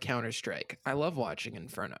of Counter-Strike, I love watching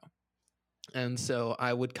Inferno. And so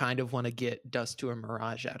I would kind of want to get Dust 2 or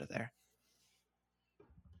Mirage out of there.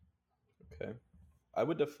 Okay. I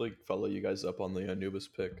would definitely follow you guys up on the Anubis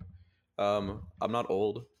pick. I'm not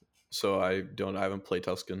old, so I haven't played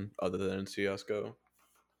Tuscan other than in CSGO.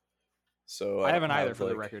 So I haven't either, for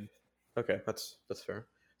the record. Okay, that's fair.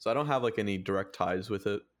 So I don't have any direct ties with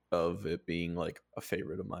it, of it being a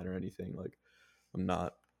favorite of mine or anything. I'm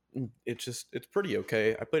not. It's pretty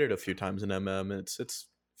okay. I played it a few times in MM. It's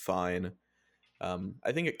fine.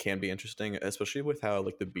 I think it can be interesting, especially with how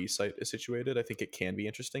like the B site is situated. I think it can be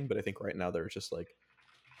interesting, but I think right now they're just like,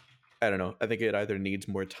 I don't know. I think it either needs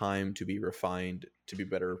more time to be refined to be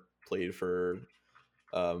better played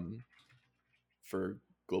um for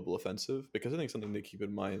global offensive, because I think something to keep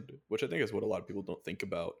in mind, which I think is what a lot of people don't think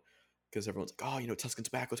about, because everyone's like, oh, Tuscan's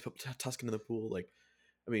back, let's put Tuscan in the pool. Like,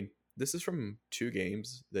 I mean, this is from 2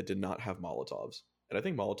 games that did not have Molotovs, and I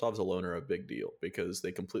think Molotovs alone are a big deal because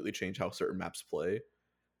they completely change how certain maps play.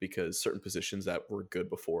 Because certain positions that were good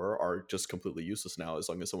before are just completely useless now, as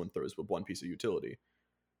long as someone throws with one piece of utility.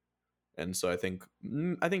 And so I think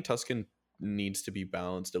Tuscan needs to be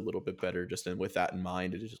balanced a little bit better, just with that in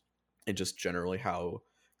mind, and just generally how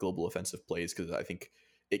global offensive plays, because I think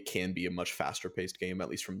it can be a much faster paced game, at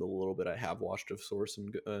least from the little bit I have watched of Source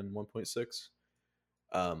in 1.6.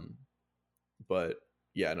 Um, but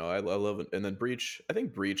yeah, no, I love it. And then Breach, I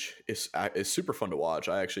think Breach is super fun to watch.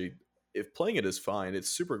 I actually, if playing it is fine,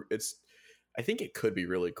 I think it could be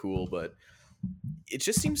really cool, but it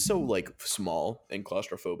just seems so like small and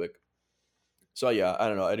claustrophobic. So yeah, I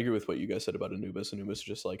don't know. I'd agree with what you guys said about Anubis. Anubis is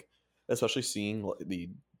just like, especially seeing like,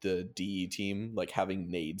 the DE team like having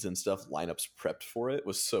nades and stuff, lineups prepped for it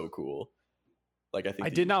was so cool. Like I think I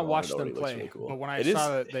the did not util on watch it them already looks really play, cool. but when I It saw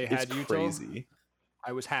is, that they it's had util, crazy.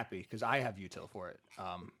 I was happy because I have util for it.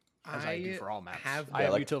 As I do for all maps. I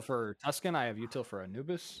have util for Tuscan. I have util for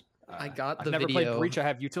Anubis. I got I've the never played video Breach. I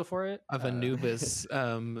have util for it. of Anubis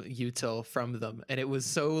util from them, and it was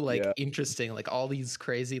so like Yeah. interesting, like all these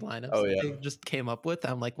crazy lineups Oh, that yeah. they just came up with.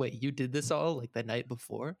 I'm like, wait, you did this all like the night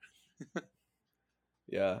before?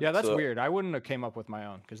 Yeah. Yeah, that's So weird. I wouldn't have came up with my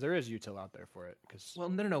own because there is util out there for it. Because Well,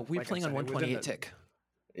 no, we're like I playing on said, it was in 128 the- tick,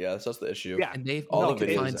 yeah, that's the issue. Yeah, and they've All all the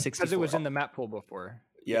they can videos find because 64. it was in the map pool before.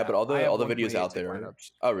 Yeah, but I have all the videos 128 out tick there.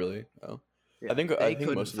 lineups. Oh, really? Oh. Yeah. I They think most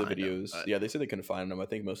couldn't of the find 'em, videos, but- yeah, they said they couldn't find them. I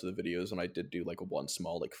think most of the videos, when I did do like a one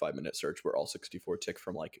small like 5-minute search, were all 64 tick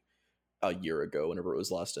from like a year ago, whenever it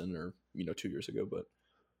was last in, or 2 years ago. But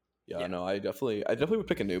yeah, no, I definitely would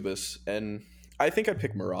pick Anubis, and I think I'd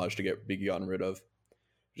pick Mirage to be gotten rid of,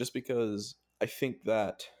 just because I think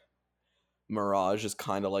that Mirage is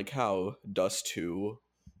kind of like how Dust 2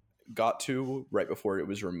 got to right before it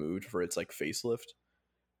was removed for its like facelift,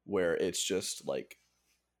 where it's just like,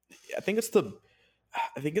 I think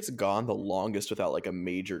it's gone the longest without like a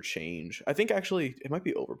major change. I think actually it might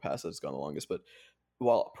be Overpass that's gone the longest, but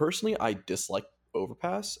while personally I dislike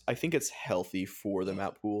Overpass, I think it's healthy for the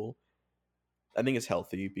map pool. I think it's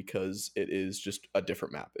healthy because it is just a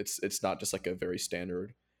different map. It's not just like a very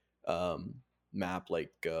standard um, map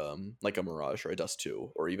like a Mirage or a Dust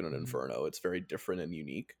 2 or even an Inferno. It's very different and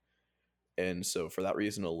unique. And so for that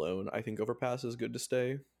reason alone, I think Overpass is good to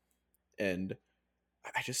stay. And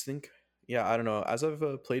I just think, yeah, I don't know. As I've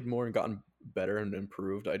played more and gotten better and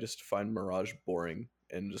improved, I just find Mirage boring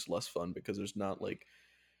and just less fun, because there's not like,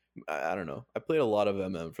 I don't know. I played a lot of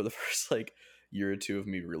MM for the first like year or two of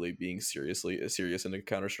me really being serious into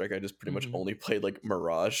Counter Strike. I just pretty much only played like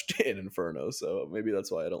Mirage and Inferno, so maybe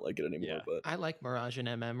that's why I don't like it anymore. Yeah. But I like Mirage and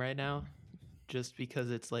MM right now, just because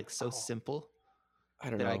it's like so simple. I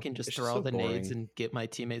don't that know. I can just It's throw so all the nades boring. and get my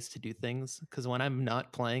teammates to do things. Because when I'm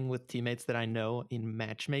not playing with teammates that I know in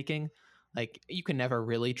matchmaking, like you can never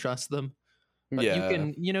really trust them. But you Yeah,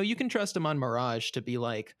 can, you can trust them on Mirage to be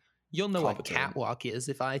like, you'll know what competent. catwalk is.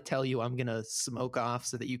 If I tell you I'm gonna smoke off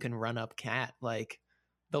so that you can run up cat, like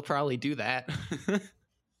they'll probably do that.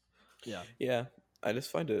 Yeah. I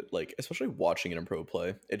just find it like, especially watching it in pro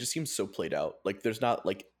play, it just seems so played out. Like there's not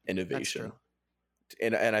like innovation, true.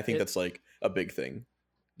 and I think that's like a big thing.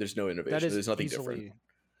 There's no That innovation. is There's nothing easily, different.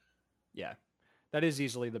 yeah, that is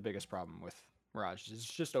easily the biggest problem with Mirage. It's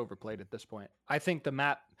just overplayed at this point. I think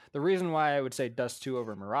the reason why I would say Dust 2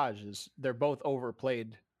 over Mirage is they're both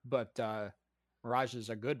overplayed, but Mirage is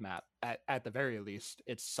a good map at the very least.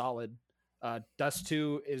 It's solid. Dust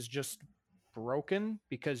 2 is just broken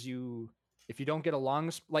because if you don't get a long,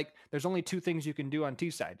 like there's only 2 things you can do on T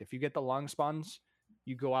side. If you get the long spawns,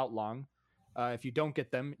 you go out long. If you don't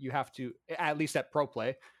get them, you have to, at least at pro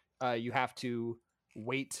play, you have to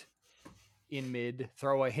wait in mid,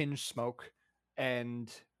 throw a hinge smoke,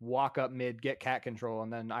 and walk up mid, get cat control,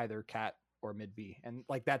 and then either cat or mid B. And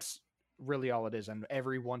like that's really all it is. And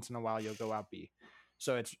every once in a while you'll go out B.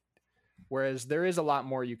 So it's, whereas there is a lot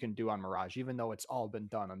more you can do on Mirage, even though it's all been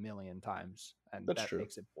done a million times, and That's that true.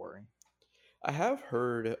 makes it boring. I have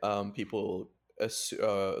heard people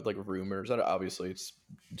like rumors, and obviously it's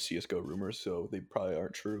CS:GO rumors, so they probably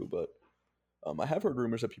aren't true, but I have heard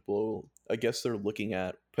rumors that people, I guess they're looking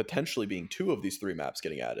at potentially being 2 of these 3 maps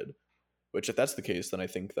getting added. Which, if that's the case, then I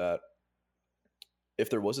think that if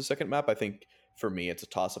there was a second map, I think for me, it's a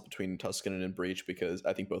toss up between Tuscan and Breach because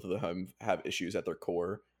I think both of them have issues at their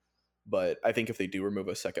core. But I think if they do remove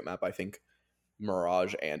a second map, I think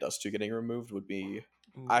Mirage and Us 2 getting removed would be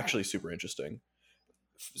actually super interesting.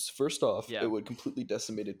 First off, it would completely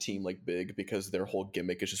decimate a team like Big because their whole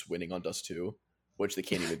gimmick is just winning on Dust 2, which they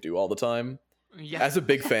can't even do all the time. Yeah. As a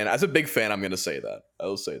big fan, I'm going to say that. I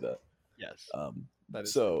will say that. Yes. That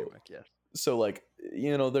is the gimmick, yes. So like,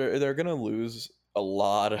 you know, they're going to lose a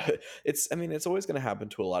lot of it's always going to happen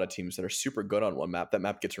to a lot of teams that are super good on one map. That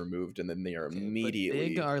map gets removed and then they are immediately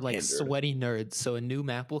Big are like hindered. Sweaty nerds, so a new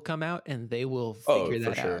map will come out and they will figure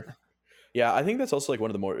that out. Yeah, I think that's also like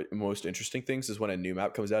one of the most interesting things is when a new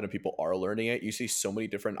map comes out and people are learning it. You see so many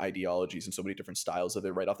different ideologies and so many different styles of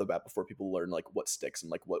it right off the bat before people learn like what sticks and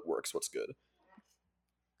like what works, what's good.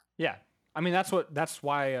 Yeah, I mean that's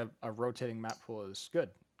why a rotating map pool is good,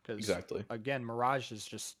 because exactly, again, Mirage is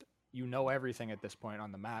just, you know, everything at this point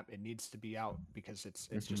on the map. It needs to be out because it's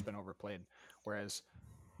just been overplayed. Whereas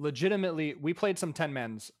legitimately, we played some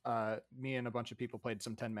 10-mans. Me and a bunch of people played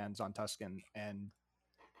some 10-mans on Tuscan, and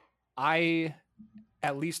I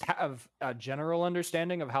at least have a general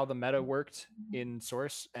understanding of how the meta worked in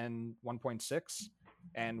Source and 1.6,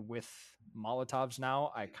 and with Molotovs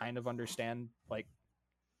now, I kind of understand like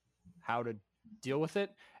how to deal with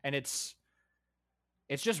it, and it's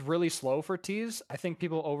just really slow for T's. I think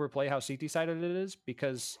people overplay how CT sided it is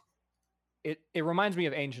because it reminds me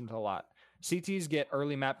of Ancient a lot. CTs get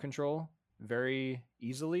early map control very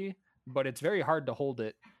easily, but it's very hard to hold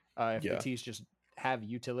it if the T's just have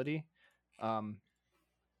utility.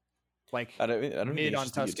 Like I don't mid on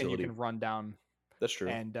Tuscan, you can run down. That's true.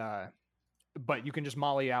 And but you can just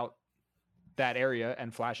molly out that area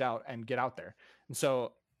and flash out and get out there. And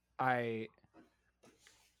so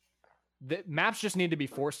the maps just need to be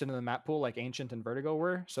forced into the map pool like Ancient and Vertigo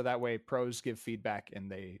were, so that way pros give feedback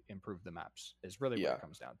and they improve the maps, is really what it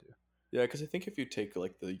comes down to. Yeah, because I think if you take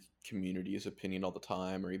like the community's opinion all the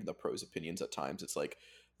time, or even the pros' opinions at times, it's like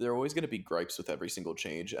there are always going to be gripes with every single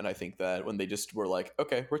change. And I think that when they just were like,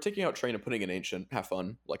 okay, we're taking out Train and putting in Ancient, have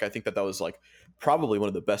fun. Like, I think that was like probably one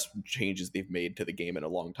of the best changes they've made to the game in a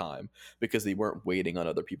long time, because they weren't waiting on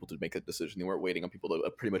other people to make a decision. They weren't waiting on people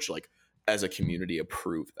to pretty much like as a community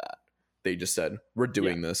approve that. They just said, we're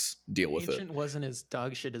doing this, deal with it. Ancient wasn't as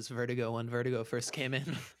dog shit as Vertigo when Vertigo first came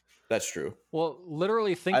in. That's true. Well,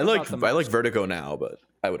 literally I like Vertigo now, but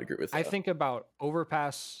I would agree with that. I think about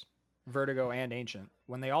Overpass, Vertigo, and Ancient.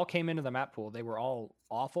 When they all came into the map pool, they were all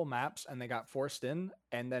awful maps and they got forced in,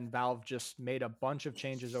 and then Valve just made a bunch of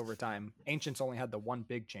changes over time. Ancient's only had the one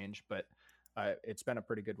big change, but it's been a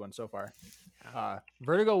pretty good one so far.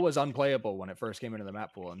 Vertigo was unplayable when it first came into the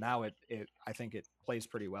map pool, and now I think it plays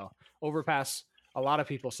pretty well. Overpass, a lot of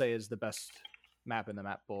people say, is the best map in the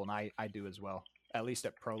map pool, and I do as well, at least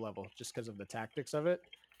at pro level, just because of the tactics of it.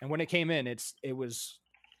 And when it came in, it's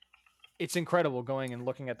incredible going and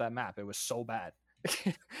looking at that map. It was so bad.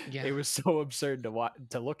 It was so absurd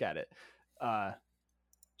to look at it.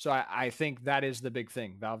 So I think that is the big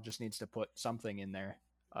thing. Valve just needs to put something in there.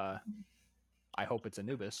 I hope it's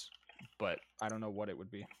Anubis, but I don't know what it would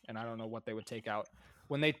be, and I don't know what they would take out.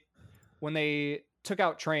 When they took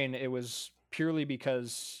out Train, it was purely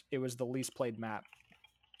because it was the least played map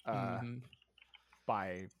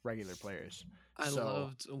by regular players. I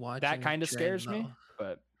loved watching that. Kind of scares me,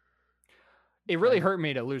 but it really hurt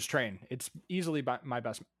me to lose Train. It's easily my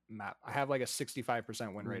best map. I have like a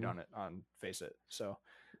 65% win rate on it on Face It, so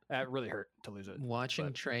that really hurt to lose it.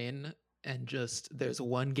 Watching Train. And just, there's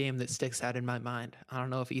one game that sticks out in my mind. I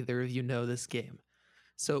don't know if either of you know this game.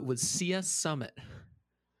 So it was CS Summit.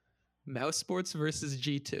 Mouse Sports versus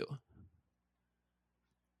G2.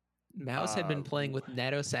 Mouse had been playing with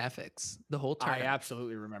Nato Safix the whole time. I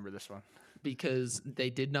absolutely remember this one. Because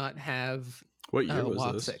they did not have what year was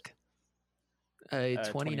Woxic. This?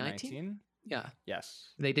 2019? Yeah. Yes.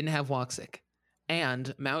 They didn't have Woxic.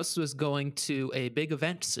 And Mouse was going to a big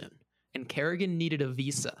event soon. And Kerrigan needed a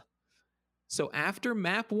visa. So after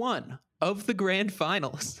map 1 of the grand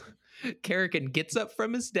finals, Kerrigan gets up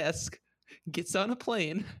from his desk, gets on a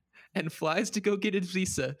plane, and flies to go get his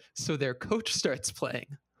visa so their coach starts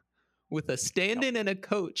playing. With a stand-in and a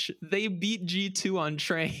coach, they beat G2 on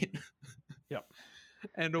Train. Yep.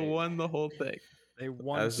 And won the whole thing. They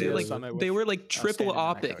won. They were like triple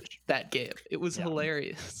opic that game. It was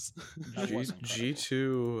hilarious.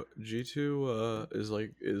 G2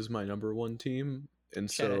 is my number 1 team. And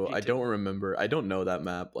so I don't know that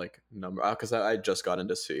map like number, because I just got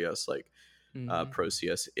into CS Pro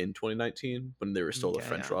CS in 2019 when they were still the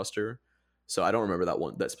French roster. So I don't remember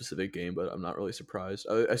that specific game, but I'm not really surprised.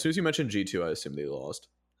 As soon as you mentioned G2, I assumed they lost.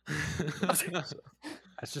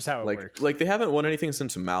 That's just how it works. Like they haven't won anything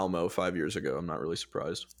since Malmo 5 years ago. I'm not really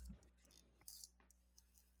surprised.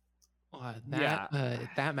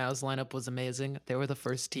 That Mouse lineup was amazing. They were the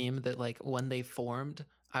first team that, like, when they formed,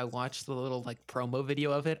 I watched the little like promo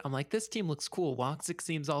video of it. I'm like, this team looks cool. Woxic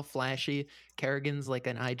seems all flashy. Kerrigan's like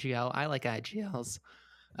an IGL. I like IGLs.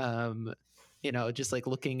 Just like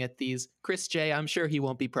looking at these. Chris J, I'm sure he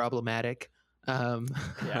won't be problematic. And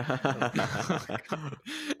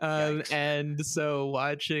so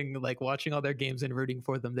watching all their games and rooting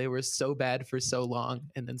for them, they were so bad for so long,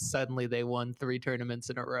 and then suddenly they won 3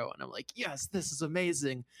 tournaments in a row, and I'm like, yes, this is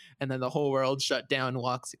amazing. And then the whole world shut down.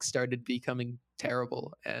 Woxic started becoming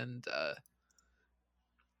terrible, and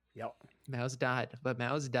Mouse died, but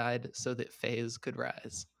Mouse died so that FaZe could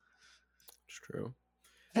rise. It's true.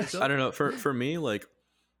 I don't know, for me, like,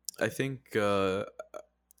 I think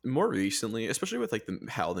more recently, especially with like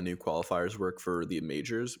how the new qualifiers work for the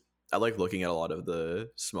majors, I like looking at a lot of the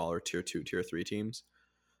smaller tier 2, tier 3 teams,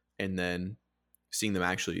 and then seeing them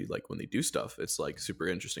actually, like, when they do stuff, it's like super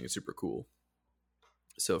interesting and super cool.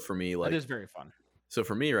 So for me, like, it is very fun. So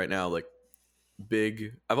for me right now, like,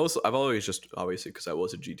 I've always just, obviously because I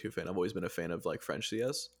was a G2 fan, I've always been a fan of like French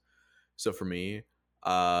CS. So for me,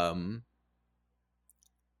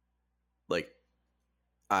 like,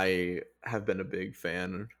 I have been a big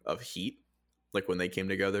fan of Heat. Like, when they came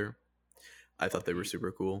together, I thought they were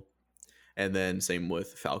super cool. And then same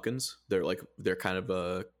with Falcons. They're kind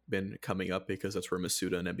of been coming up because that's where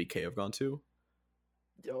Masuda and MBK have gone to.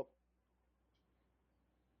 Yep.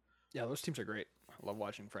 Yeah, those teams are great. I love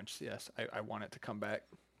watching French CS. I want it to come back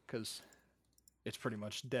because it's pretty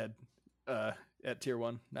much dead at tier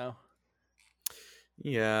 1 now.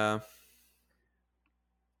 Yeah,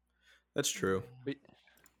 that's true.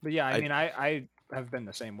 But yeah, I mean, I have been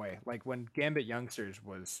the same way. Like, when Gambit Youngsters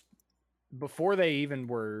was, before they even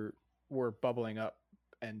were bubbling up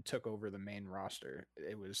and took over the main roster,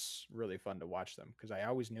 it was really fun to watch them because I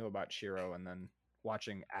always knew about Shiro, and then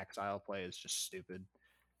watching Axile play is just stupid.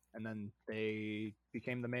 And then they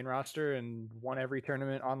became the main roster and won every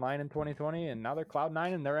tournament online in 2020, and now they're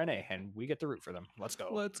Cloud9 and they're NA, and we get to root for them. Let's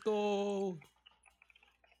go.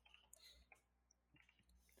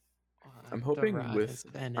 I'm hoping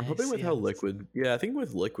with how Liquid, I think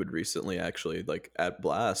with Liquid recently, actually, like at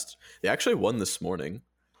Blast, they actually won this morning.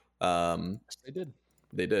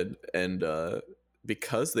 They did, and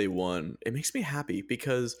because they won, it makes me happy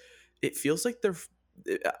because it feels like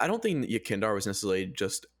I don't think Yekindar was necessarily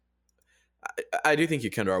just. I do think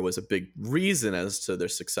Yekindar was a big reason as to their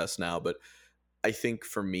success now, but I think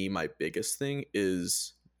for me, my biggest thing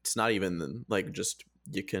is it's not even like just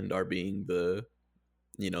Yekindar being the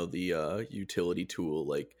utility tool,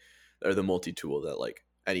 like, or the multi-tool that like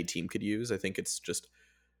any team could use. I think it's just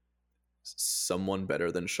someone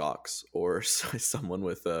better than Shox, or someone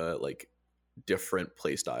with a like different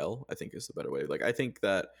play style, I think is the better way. Like, I think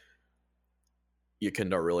that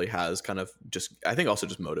Yekindar really has kind of just, I think, also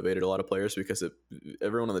just motivated a lot of players because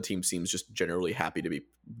everyone on the team seems just generally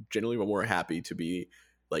more happy to be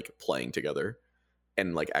like playing together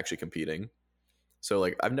and like actually competing. So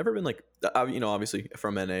like, I've never been like, obviously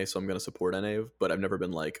from NA, so I'm gonna support NA, but I've never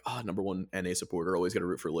been like, number one NA supporter, always gotta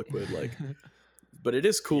root for Liquid. Like, but it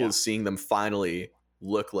is cool seeing them finally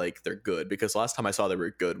look like they're good, because last time I saw they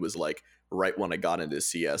were good was like right when I got into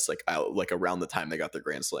CS, like around the time they got their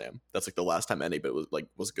Grand Slam. That's like the last time NA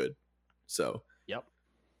was good. So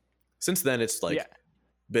since then it's like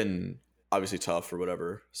been obviously tough or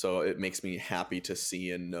whatever. So it makes me happy to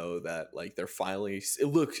see and know that like they're finally, it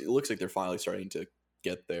looks like they're finally starting to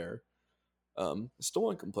get there. Still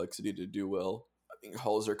want Complexity to do well. I think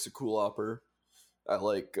Halzerk's a cool opper. I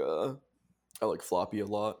like Floppy a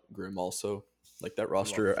lot. Grim also. Like, that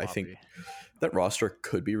roster, I think that roster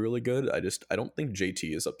could be really good. I don't think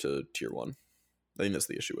JT is up to tier 1. I think that's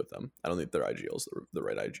the issue with them. I don't think their IGL is the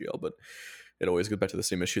right IGL, but it always goes back to the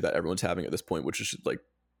same issue that everyone's having at this point, which is like,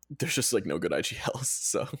 there's just like no good IGLs.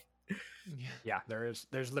 So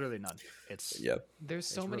there's literally none. There's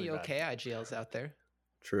so many really okay IGLs out there.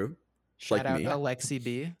 True. Shout out Alexi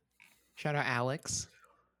B. Shout out Alex.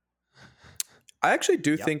 I actually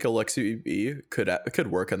do think Alexi B could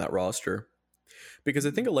work on that roster, because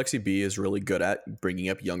I think Alexi B is really good at bringing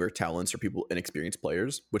up younger talents or people, inexperienced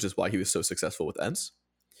players, which is why he was so successful with ENCE.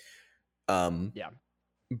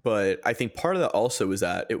 But I think part of that also is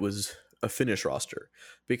that it was a Finnish roster,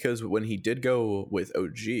 because when he did go with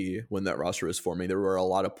OG, when that roster was forming, there were a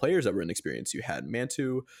lot of players that were inexperienced. You had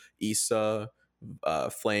Mantu, Issa,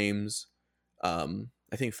 Flames. I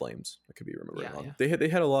think Flames. I could be remembering wrong. They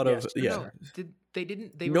had a lot of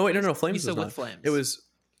No, Flames Issa was not. with Flames. It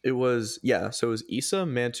was So it was Issa,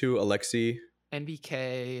 Mantu, Alexi,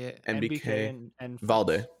 NBK, and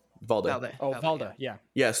Valde. Valde. Oh, Valde, Valda, yeah.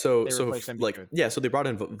 Yeah, so They replaced MBK like with- so they brought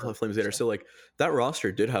in Flames later. So like that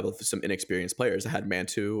roster did have some inexperienced players. It had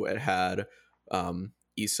Mantu, it had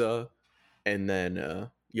Issa, and then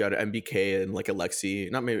you had MBK and like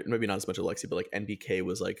Alexi. Not maybe not as much Alexi, but like MBK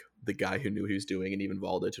was like the guy who knew what he was doing, and even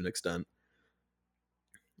Valde to an extent.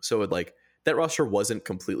 So it like that roster wasn't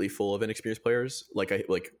completely full of inexperienced players,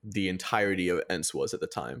 like the entirety of Ents was at the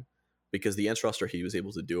time, because the Ents roster he was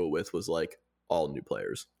able to do it with was like all new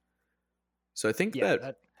players. So I think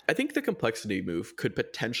I think the complexity move could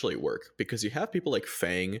potentially work because you have people like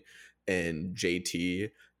Fang and JT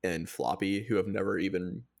and Floppy who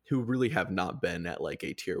really have not been at like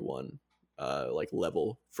a tier 1 like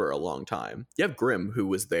level for a long time. You have Grim who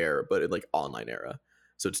was there but in like online era,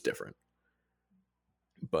 so it's different.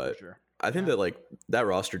 But sure. I think that like that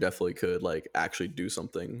roster definitely could like actually do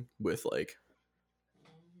something with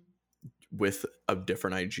a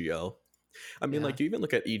different IGL. I mean, like you even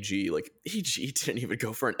look at EG. Like EG didn't even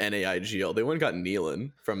go for an NAIGL. They went and got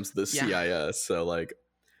Nealon from the CIS. So like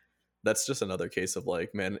that's just another case of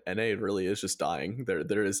like, man, NA really is just dying.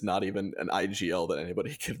 There is not even an IGL that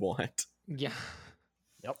anybody could want. Yeah.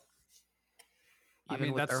 Yep. Even I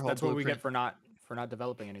mean, that's what we get for not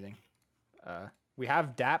developing anything. We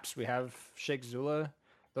have Daps, we have Sheikh Zula.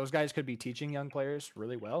 Those guys could be teaching young players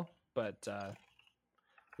really well, but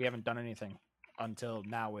we haven't done anything until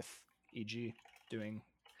now with EG doing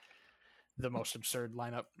the most absurd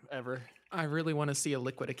lineup ever. I really want to see a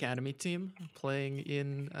Liquid Academy team playing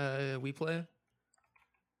in WePlay.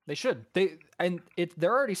 They should. They're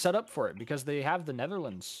already set up for it because they have the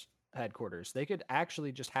Netherlands headquarters. They could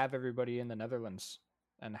actually just have everybody in the Netherlands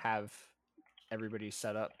and have everybody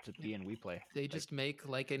set up to be in WePlay. They just make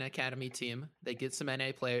like an academy team. They get some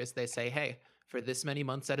NA players. They say, hey, for this many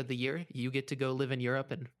months out of the year, you get to go live in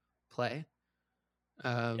Europe and play.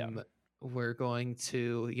 We're going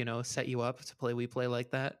to, set you up to play WePlay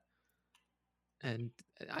like that. And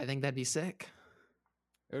I think that'd be sick.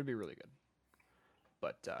 It would be really good.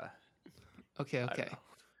 But okay.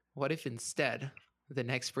 What if instead the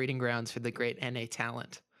next breeding grounds for the great NA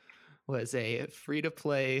talent was a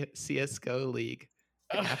free-to-play CSGO league?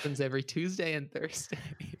 It happens every Tuesday and Thursday.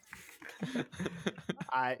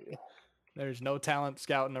 There's no talent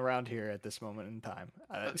scouting around here at this moment in time.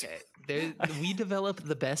 Okay, we develop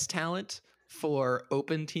the best talent for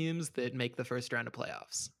open teams that make the first round of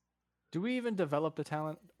playoffs. Do we even develop the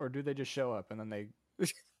talent, or do they just show up and then they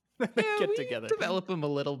get together? Develop them a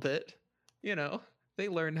little bit. They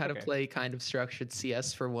learn how to play kind of structured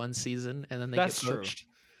CS for one season, and then they get poached. True.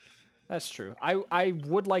 That's true. I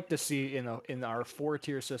would like to see in our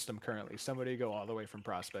 4-tier system currently somebody go all the way from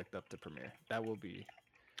prospect up to premier. That will be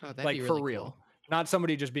like be really for real. Cool. Not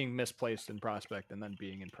somebody just being misplaced in prospect and then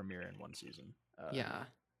being in premier in one season. Yeah.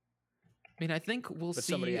 I mean, I think we'll see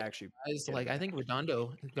somebody actually I think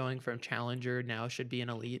Redondo going from challenger now should be an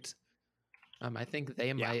elite. I think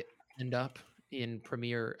they might end up in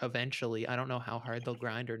premier eventually. I don't know how hard they'll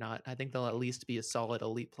grind or not. I think they'll at least be a solid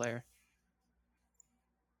elite player.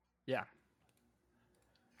 Yeah.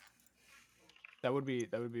 That would be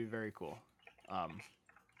very cool.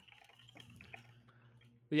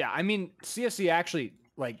 Yeah, I mean, CSC actually,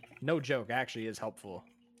 like, no joke, actually is helpful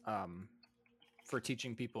for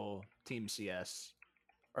teaching people Team CS,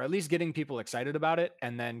 or at least getting people excited about it,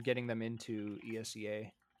 and then getting them into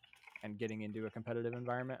ESEA and getting into a competitive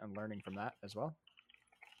environment and learning from that as well.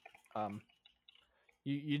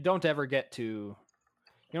 You don't ever get to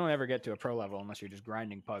a pro level unless you're just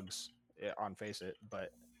grinding pugs on Face It,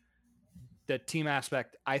 but the team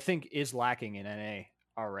aspect I think is lacking in NA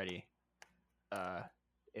already.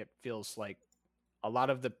 It feels like a lot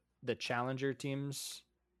of the challenger teams,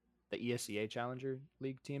 the ESEA Challenger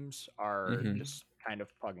League teams, are just kind of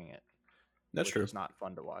pugging it. That's true. It's not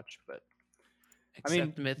fun to watch, but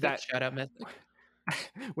except Mythic. Shout out Mythic.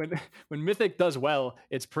 when Mythic does well,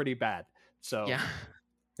 it's pretty bad. So yeah,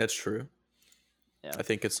 that's true. Yeah, I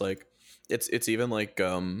think it's like it's even like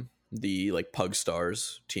the like Pug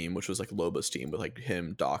Stars team, which was like Loba's team with like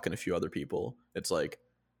him, Doc, and a few other people. It's like,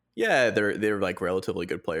 yeah, they're like relatively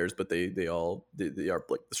good players, but they are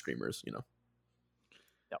like the streamers, Yep.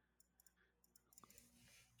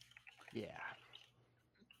 Yeah.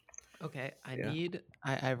 Okay,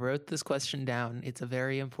 I wrote this question down. It's a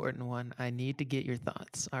very important one. I need to get your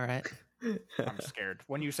thoughts. All right. I'm scared.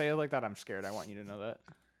 When you say it like that, I'm scared. I want you to know that.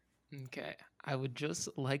 Okay. I would just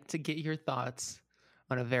like to get your thoughts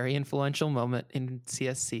on a very influential moment in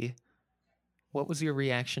CSC. What was your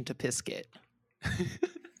reaction to Pissgate?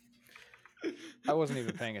 I wasn't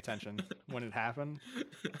even paying attention when it happened.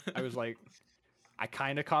 I was like, I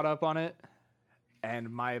kind of caught up on it, And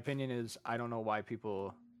my opinion is, I don't know why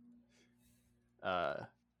people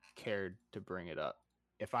cared to bring it up.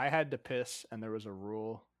 If I had to piss and there was a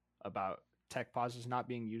rule about tech pauses not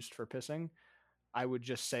being used for pissing, I would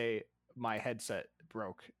just say my headset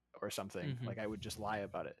broke or something. Mhm. Like I would just lie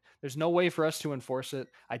about it. There's no way for us to enforce it.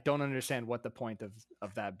 I don't understand what the point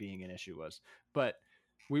of that being an issue was. But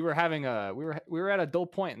we were having we were at a dull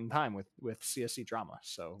point in time with CSC drama,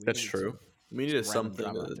 so we That's needed true. We some needed random something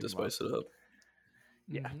drama to to come up. spice it up.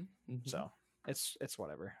 Yeah. Mhm, mhm. So it's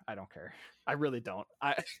whatever. I don't care. I really don't.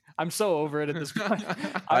 I'm so over it at this point.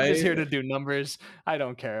 I'm just here to do numbers. I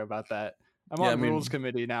don't care about that. I'm on rules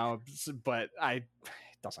committee now, but it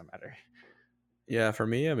doesn't matter. Yeah, for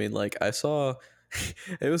me, I mean, like I saw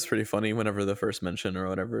it was pretty funny whenever the first mention or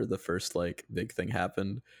whatever the first like big thing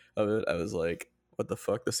happened of it. I was like, what the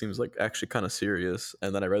fuck? This seems like actually kind of serious.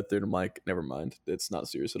 And then I read through it and I'm like, never mind. It's not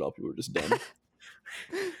serious at all. People are just dumb.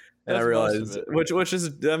 And I realized, which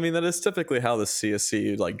is, I mean, that is typically how the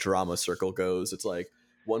CSC like drama circle goes. It's like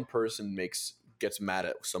one person gets mad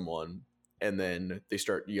at someone, and then they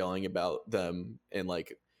start yelling about them and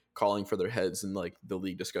like calling for their heads in like the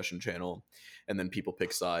league discussion channel, and then people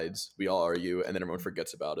pick sides. We all argue, and then everyone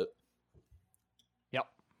forgets about it. Yep,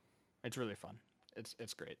 it's really fun. It's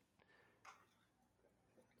great.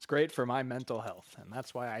 It's great for my mental health, and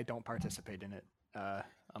that's why I don't participate in it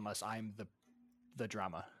unless I'm the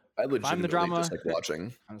drama. I legitimately just like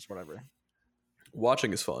watching. It's whatever.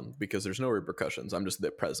 Watching is fun because there's no repercussions. I'm just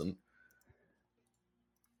there present.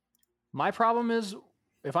 My problem is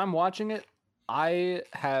if I'm watching it, I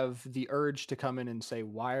have the urge to come in and say,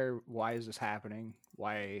 why is this happening?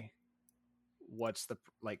 What's the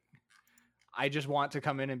like? I just want to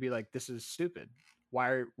come in and be like, this is stupid.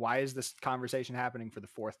 Why is this conversation happening for the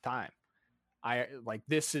fourth time?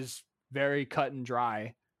 This is very cut and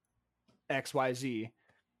dry. XYZ.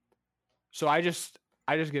 So I just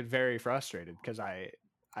get very frustrated because I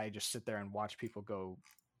just sit there and watch people go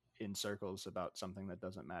in circles about something that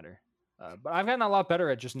doesn't matter. But I've gotten a lot better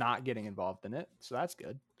at just not getting involved in it, so that's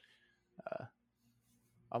good.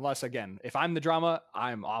 Unless, again, if I'm the drama,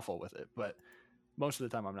 I'm awful with it, but most of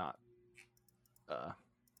the time I'm not.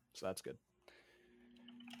 So that's good.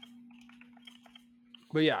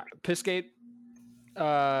 But yeah, Pissgate,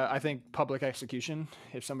 I think public execution,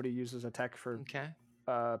 if somebody uses a tech for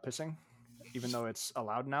pissing, even though it's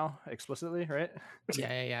allowed now explicitly, right?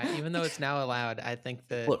 Yeah. Even though it's now allowed, I think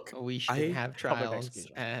that we should have trials.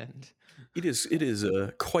 And it is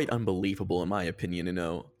quite unbelievable in my opinion. You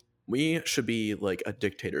know, we should be like a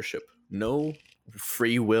dictatorship. No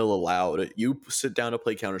free will allowed. You sit down to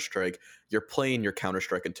play Counter-Strike, you're playing your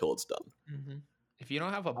Counter-Strike until it's done. Mm-hmm. If you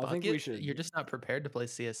don't have a bucket, you're just not prepared to play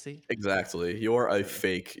CSC. Exactly. You are a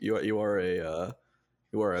fake. You are a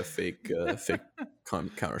fake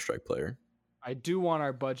Counter-Strike player. I do want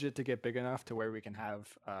our budget to get big enough to where we can have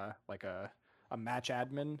like a match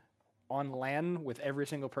admin on LAN with every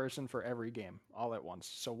single person for every game all at once.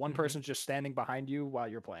 So one person's just standing behind you while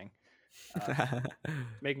you're playing,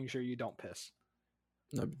 making sure you don't piss.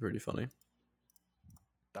 That'd be pretty funny.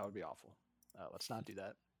 That would be awful. Let's not do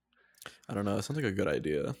that. I don't know. It sounds like a good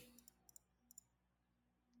idea.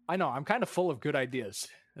 I know. I'm kind of full of good ideas.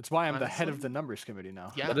 That's why I'm the head of the numbers committee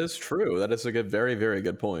now. Yeah. That is true. That is a good, very, very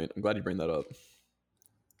good point. I'm glad you bring that up.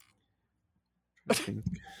 Okay.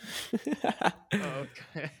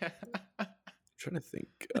 I'm trying to think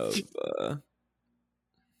of. I'm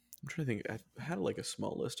trying to think. I had like a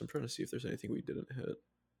small list. I'm trying to see if there's anything we didn't hit.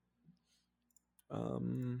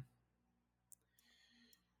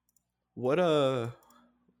 What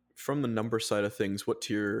from the number side of things, what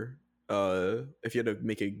tier? If you had to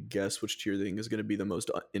make a guess, which tier do you think is going to be the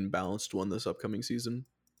most imbalanced one this upcoming season?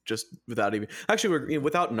 Just without even actually,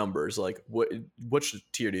 without numbers, like which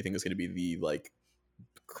tier do you think is going to be the like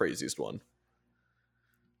craziest one?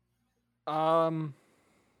 All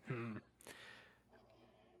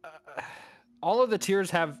of the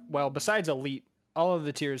tiers have, well, besides elite, all of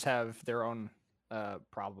the tiers have their own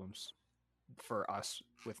problems for us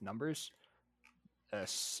with numbers.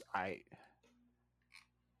 I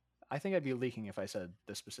think I'd be leaking if I said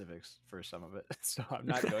the specifics for some of it, so I'm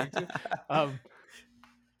not going to.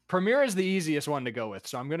 Premier is the easiest one to go with,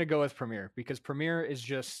 so I'm going to go with Premier because Premier is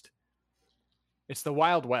just, it's the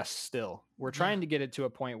Wild West still. We're trying to get it to a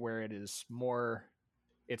point where it is more,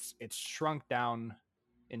 it's shrunk down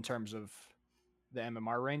in terms of the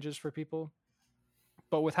MMR ranges for people,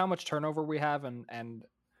 but with how much turnover we have and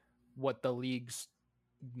what the league's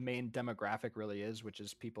main demographic really is, which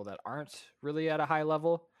is people that aren't really at a high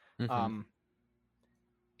level,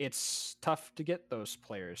 it's tough to get those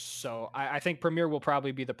players. So I think Premier will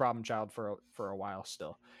probably be the problem child for a while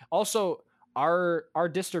still. Also, our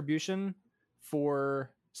distribution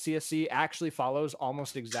for CSC actually follows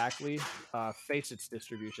almost exactly Facet's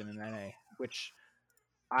distribution in NA, which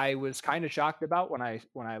I was kind of shocked about when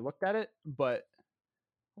I looked at it, but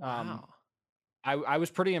Wow. I was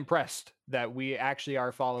pretty impressed that we actually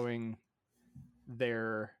are following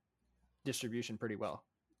their distribution pretty well.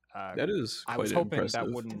 That is I quite was hoping impressive.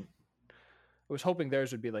 I was hoping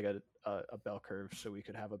theirs would be like a bell curve, so we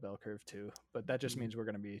could have a bell curve too. But that just means we're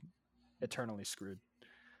going to be eternally screwed.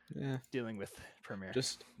 Yeah, dealing with Premiere.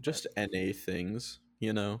 just NA things,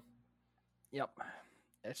 you know. Yep,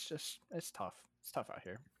 it's tough. It's tough out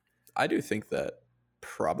here. I do think that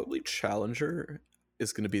probably Challenger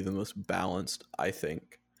is going to be the most balanced. I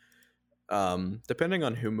think, depending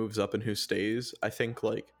on who moves up and who stays, I think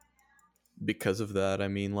like because of that, I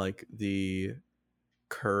mean like the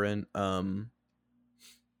current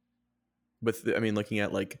looking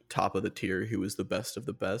at like top of the tier, who was the best of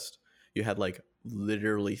the best, you had like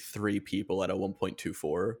literally 3 people at a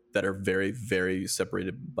 1.24 that are very, very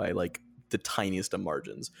separated by like the tiniest of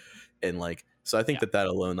margins. And like, so I think that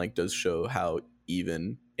alone like does show how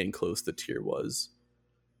even and close the tier was,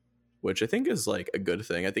 which I think is like a good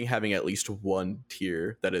thing. I think having at least one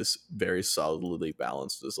tier that is very solidly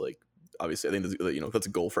balanced is like, obviously I think that's, you know, that's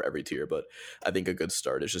a goal for every tier, but I think a good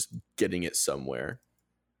start is just getting it somewhere.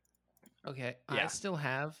 Okay, I still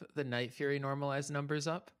have the Night Fury normalized numbers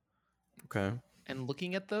up. Okay. And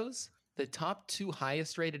looking at those, the top 2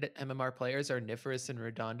 highest rated MMR players are Niferous and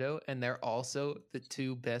Redondo, and they're also the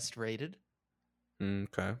 2 best rated.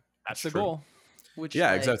 Okay. That's the goal. Which,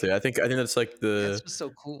 yeah, like, exactly. I think that's like that's just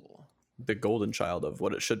so cool. The golden child of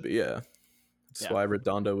what it should be. Yeah. That's why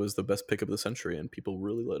Redondo was the best pick of the century, and people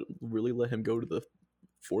really let him go to the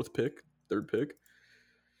 4th pick, 3rd pick.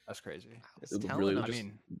 That's crazy.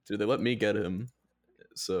 Dude, they let me get him.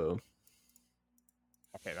 So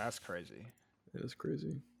okay, that's crazy. It is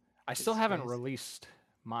crazy. I still haven't released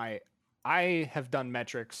I have done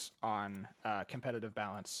metrics on competitive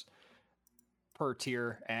balance per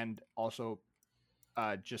tier and also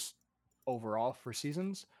just overall for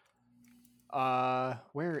seasons.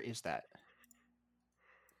 Where is that?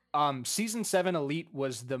 Season 7 Elite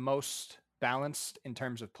was the most balanced in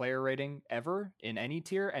terms of player rating ever in any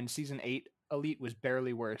tier, and Season 8 Elite was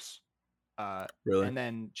barely worse. Really? And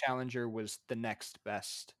then Challenger was the next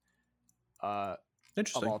best of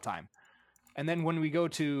all time. And then when we go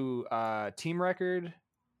to team record,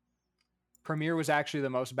 Premier was actually the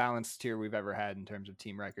most balanced tier we've ever had in terms of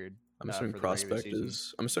team record. I'm assuming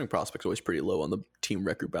Prospect always pretty low on the team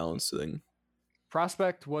record balance thing.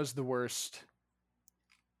 Prospect was the worst.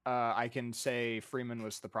 I can say Freeman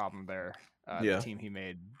was the problem there. The team he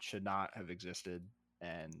made should not have existed,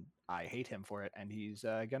 and I hate him for it. And he's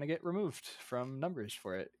gonna get removed from numbers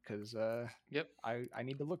for it because I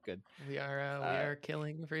need to look good. We are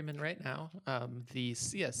killing Freeman right now. The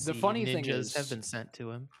CSC the funny ninjas thing is, have been sent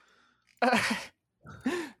to him.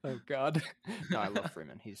 Oh God, no, I love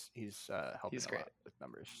Freeman. He's helping a lot with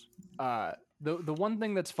numbers. The one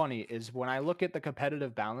thing that's funny is when I look at the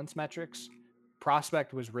competitive balance metrics,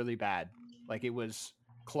 Prospect was really bad. Like it was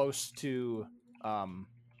close to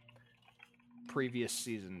previous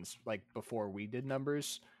seasons, like before we did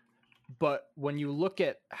numbers. But when you look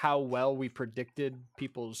at how well we predicted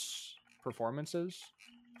people's performances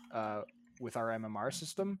with our MMR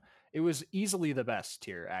system, it was easily the best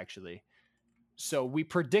tier, actually. So we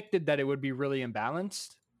predicted that it would be really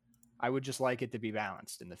imbalanced. I would just like it to be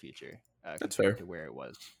balanced in the future compared to where it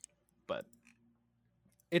was. But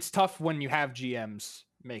it's tough when you have GMs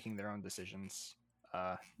making their own decisions.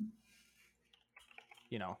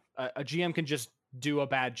 You know, a GM can just do a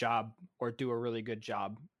bad job or do a really good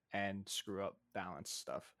job and screw up balance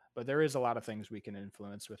stuff. But there is a lot of things we can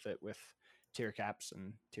influence with it, with tier caps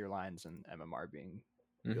and tier lines and MMR being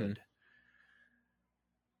good.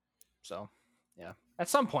 So, yeah, at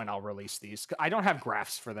some point I'll release these. I don't have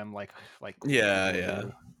graphs for them like yeah.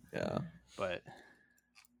 But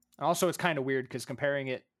also it's kind of weird because comparing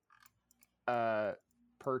it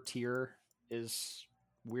per tier is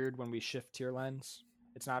weird when we shift tier lines.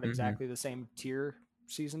 It's not exactly the same tier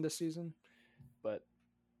season to season, but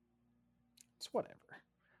it's whatever.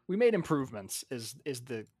 We made improvements is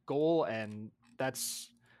the goal, and that's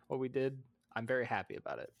what we did. I'm very happy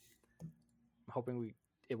about it. I'm hoping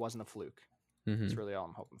it wasn't a fluke. That's really all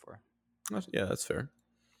I'm hoping for. Yeah, that's fair.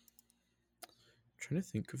 I'm trying to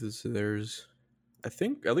think of this. I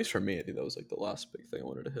think, at least for me, I think that was like the last big thing I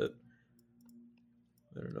wanted to hit.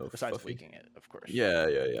 I don't know. Besides leaking it, of course.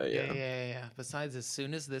 Yeah. Besides, as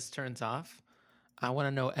soon as this turns off, I want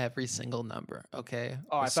to know every single number. Okay.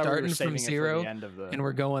 Oh, We're I thought we were starting from saving it for 0 the end of the. and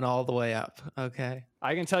we're going all the way up. Okay.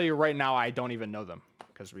 I can tell you right now, I don't even know them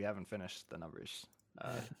because we haven't finished the numbers.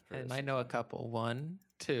 And I know a couple. 1,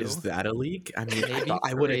 2. Is that a leak? I mean, Maybe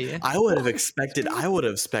I would 3. have expected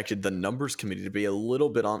the numbers committee to be a little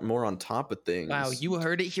bit more on top of things. Wow, you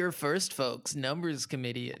heard it here first, folks. Numbers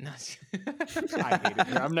committee. I hate it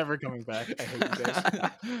here. I'm never coming back. I hate you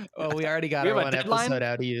guys. Well, we already got our one episode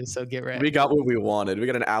out of you, so get ready. We got what we wanted. We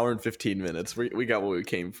got an hour and 15 minutes. We got what we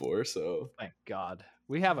came for. So thank God.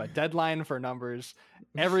 We have a deadline for numbers.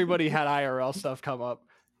 Everybody had IRL stuff come up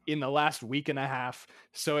in the last week and a half.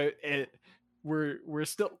 So we're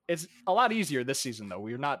still, it's a lot easier this season though.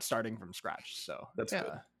 We're not starting from scratch. So that's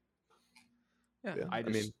good. Yeah.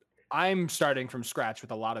 I'm starting from scratch with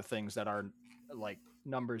a lot of things that are like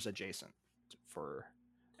numbers adjacent for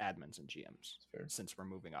admins and GMs since we're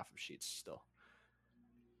moving off of sheets still.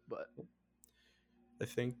 But I'm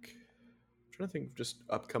trying to think just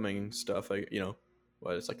upcoming stuff.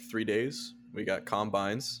 It's like 3 days. We got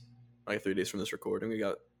combines. Like 3 days from this recording, we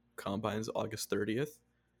got combines August 30th,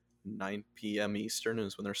 9 p.m. Eastern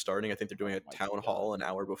is when they're starting. I think they're doing a town hall an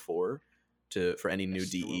hour before for any new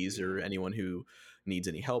DEs or anyone who needs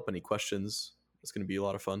any help, any questions. It's going to be a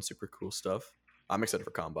lot of fun, super cool stuff. I'm excited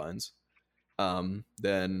for combines.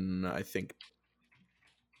 Then I think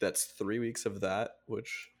that's 3 weeks of that,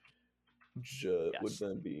 which would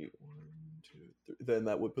then be 1, 2, 3. Then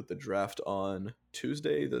that would put the draft on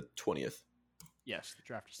Tuesday, the 20th. Yes, the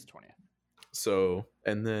draft is the 20th. So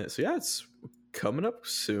it's coming up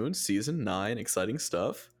soon. Season 9, exciting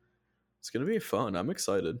stuff. It's gonna be fun. I'm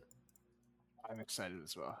excited. I'm excited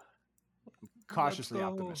as well. I'm cautiously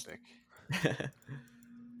optimistic.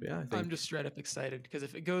 Yeah, I'm just straight up excited because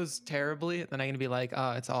if it goes terribly, then I'm gonna be like,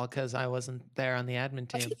 oh, it's all because I wasn't there on the admin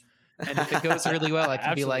team. And if it goes really well, I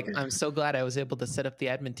can be like, I'm so glad I was able to set up the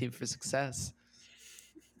admin team for success.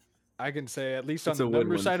 I can say, at least on the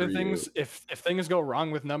number side of things, if things go wrong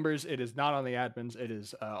with numbers, it is not on the admins. It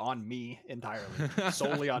is on me entirely,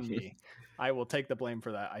 solely on me. I will take the blame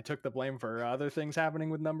for that. I took the blame for other things happening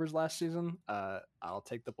with numbers last season. I'll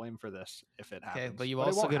take the blame for this if it happens. Okay, but you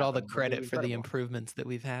also get all the credit for the improvements that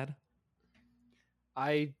we've had.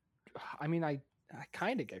 I mean, I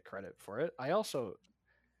kind of get credit for it. I also...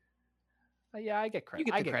 I get credit.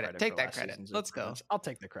 You get the credit. Take that credit. Let's go. I'll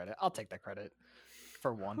take the credit. I'll take the credit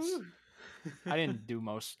for once. I didn't do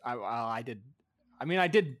most. I did. I mean, I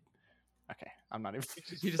did. Okay, I'm not even.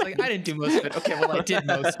 You're just like, I didn't do most of it. Okay, well, I did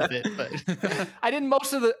most of it, but I did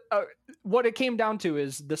most of the. What it came down to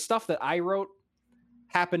is the stuff that I wrote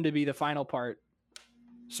happened to be the final part.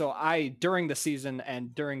 So during the season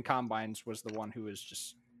and during combines, was the one who was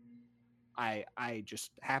just. I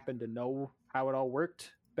just happened to know how it all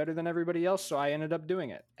worked better than everybody else, so I ended up doing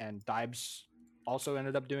it. And Dibes also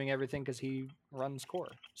ended up doing everything because he runs core.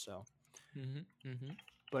 So,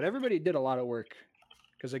 but everybody did a lot of work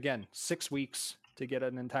because again, 6 weeks to get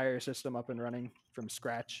an entire system up and running from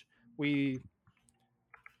scratch. We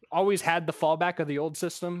always had the fallback of the old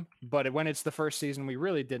system, but when it's the first season, we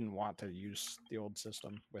really didn't want to use the old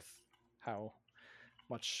system with how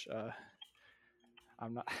much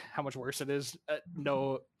how much worse it is.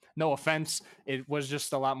 No offense. It was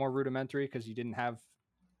just a lot more rudimentary because you didn't have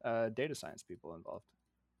data science people involved.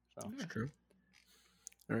 So that's true.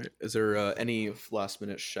 All right. Is there any last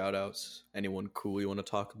minute shout outs? Anyone cool you want to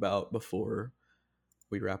talk about before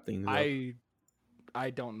we wrap things up? I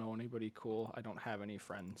don't know anybody cool. I don't have any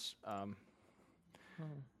friends.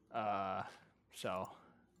 So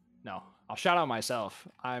no, I'll shout out myself.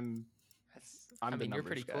 I'm you're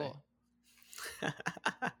pretty guy. Cool.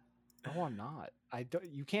 No, I'm not.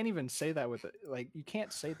 You can't even say that with it. Like, you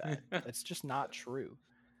can't say that. It's just not true.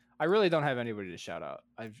 I really don't have anybody to shout out.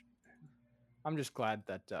 I'm just glad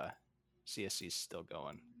that CSC is still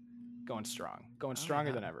going strong,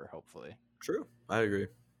 stronger than ever. Hopefully. True. I agree.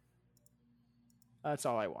 That's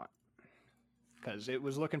all I want. Because it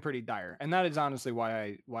was looking pretty dire, and that is honestly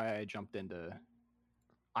why I jumped into.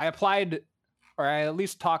 I applied, or I at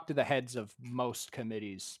least talked to the heads of most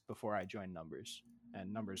committees before I joined Numbers.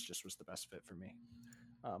 And Numbers just was the best fit for me.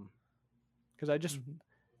 Because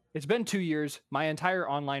it's been 2 years. My entire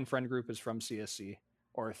online friend group is from CSC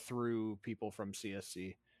or through people from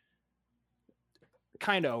CSC.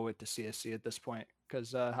 Kind of owe it to CSC at this point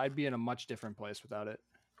because I'd be in a much different place without it.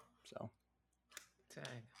 So,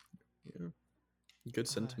 dang. Yeah, good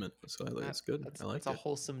sentiment. So that's good. I like it. That's a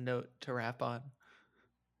wholesome note to wrap on.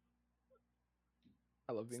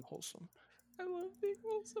 I love being wholesome. I love being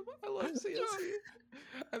wholesome. I love CSC.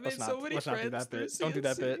 I made Let's so many not do friends that through bit. CSC. Don't do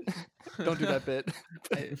that bit. Don't do that bit.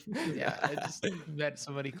 I just met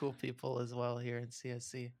so many cool people as well here in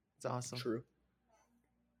CSC. It's awesome. True.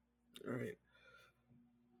 All right.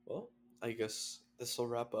 Well, I guess this will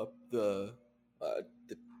wrap up the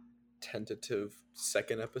tentative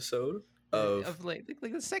second episode of like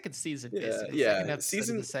the second season, yeah, basically. yeah, Second episode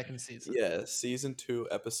of the second season. Yeah, season 2,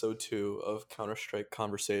 episode 2 of Counter-Strike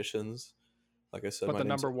Conversations. Like I said, But my the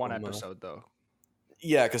name's number 1 Oma. episode, though.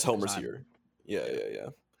 Yeah, because Homer's here. Yeah.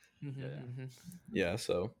 Yeah,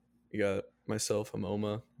 so you got myself, I'm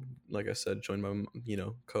Oma. Like I said, joined my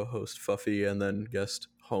co-host Fuffy and then guest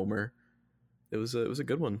Homer. It was a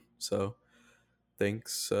good one. So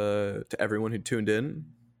thanks to everyone who tuned in.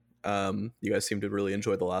 You guys seem to really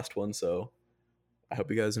enjoy the last one, so I hope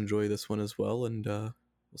you guys enjoy this one as well, and we'll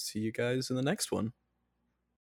see you guys in the next one.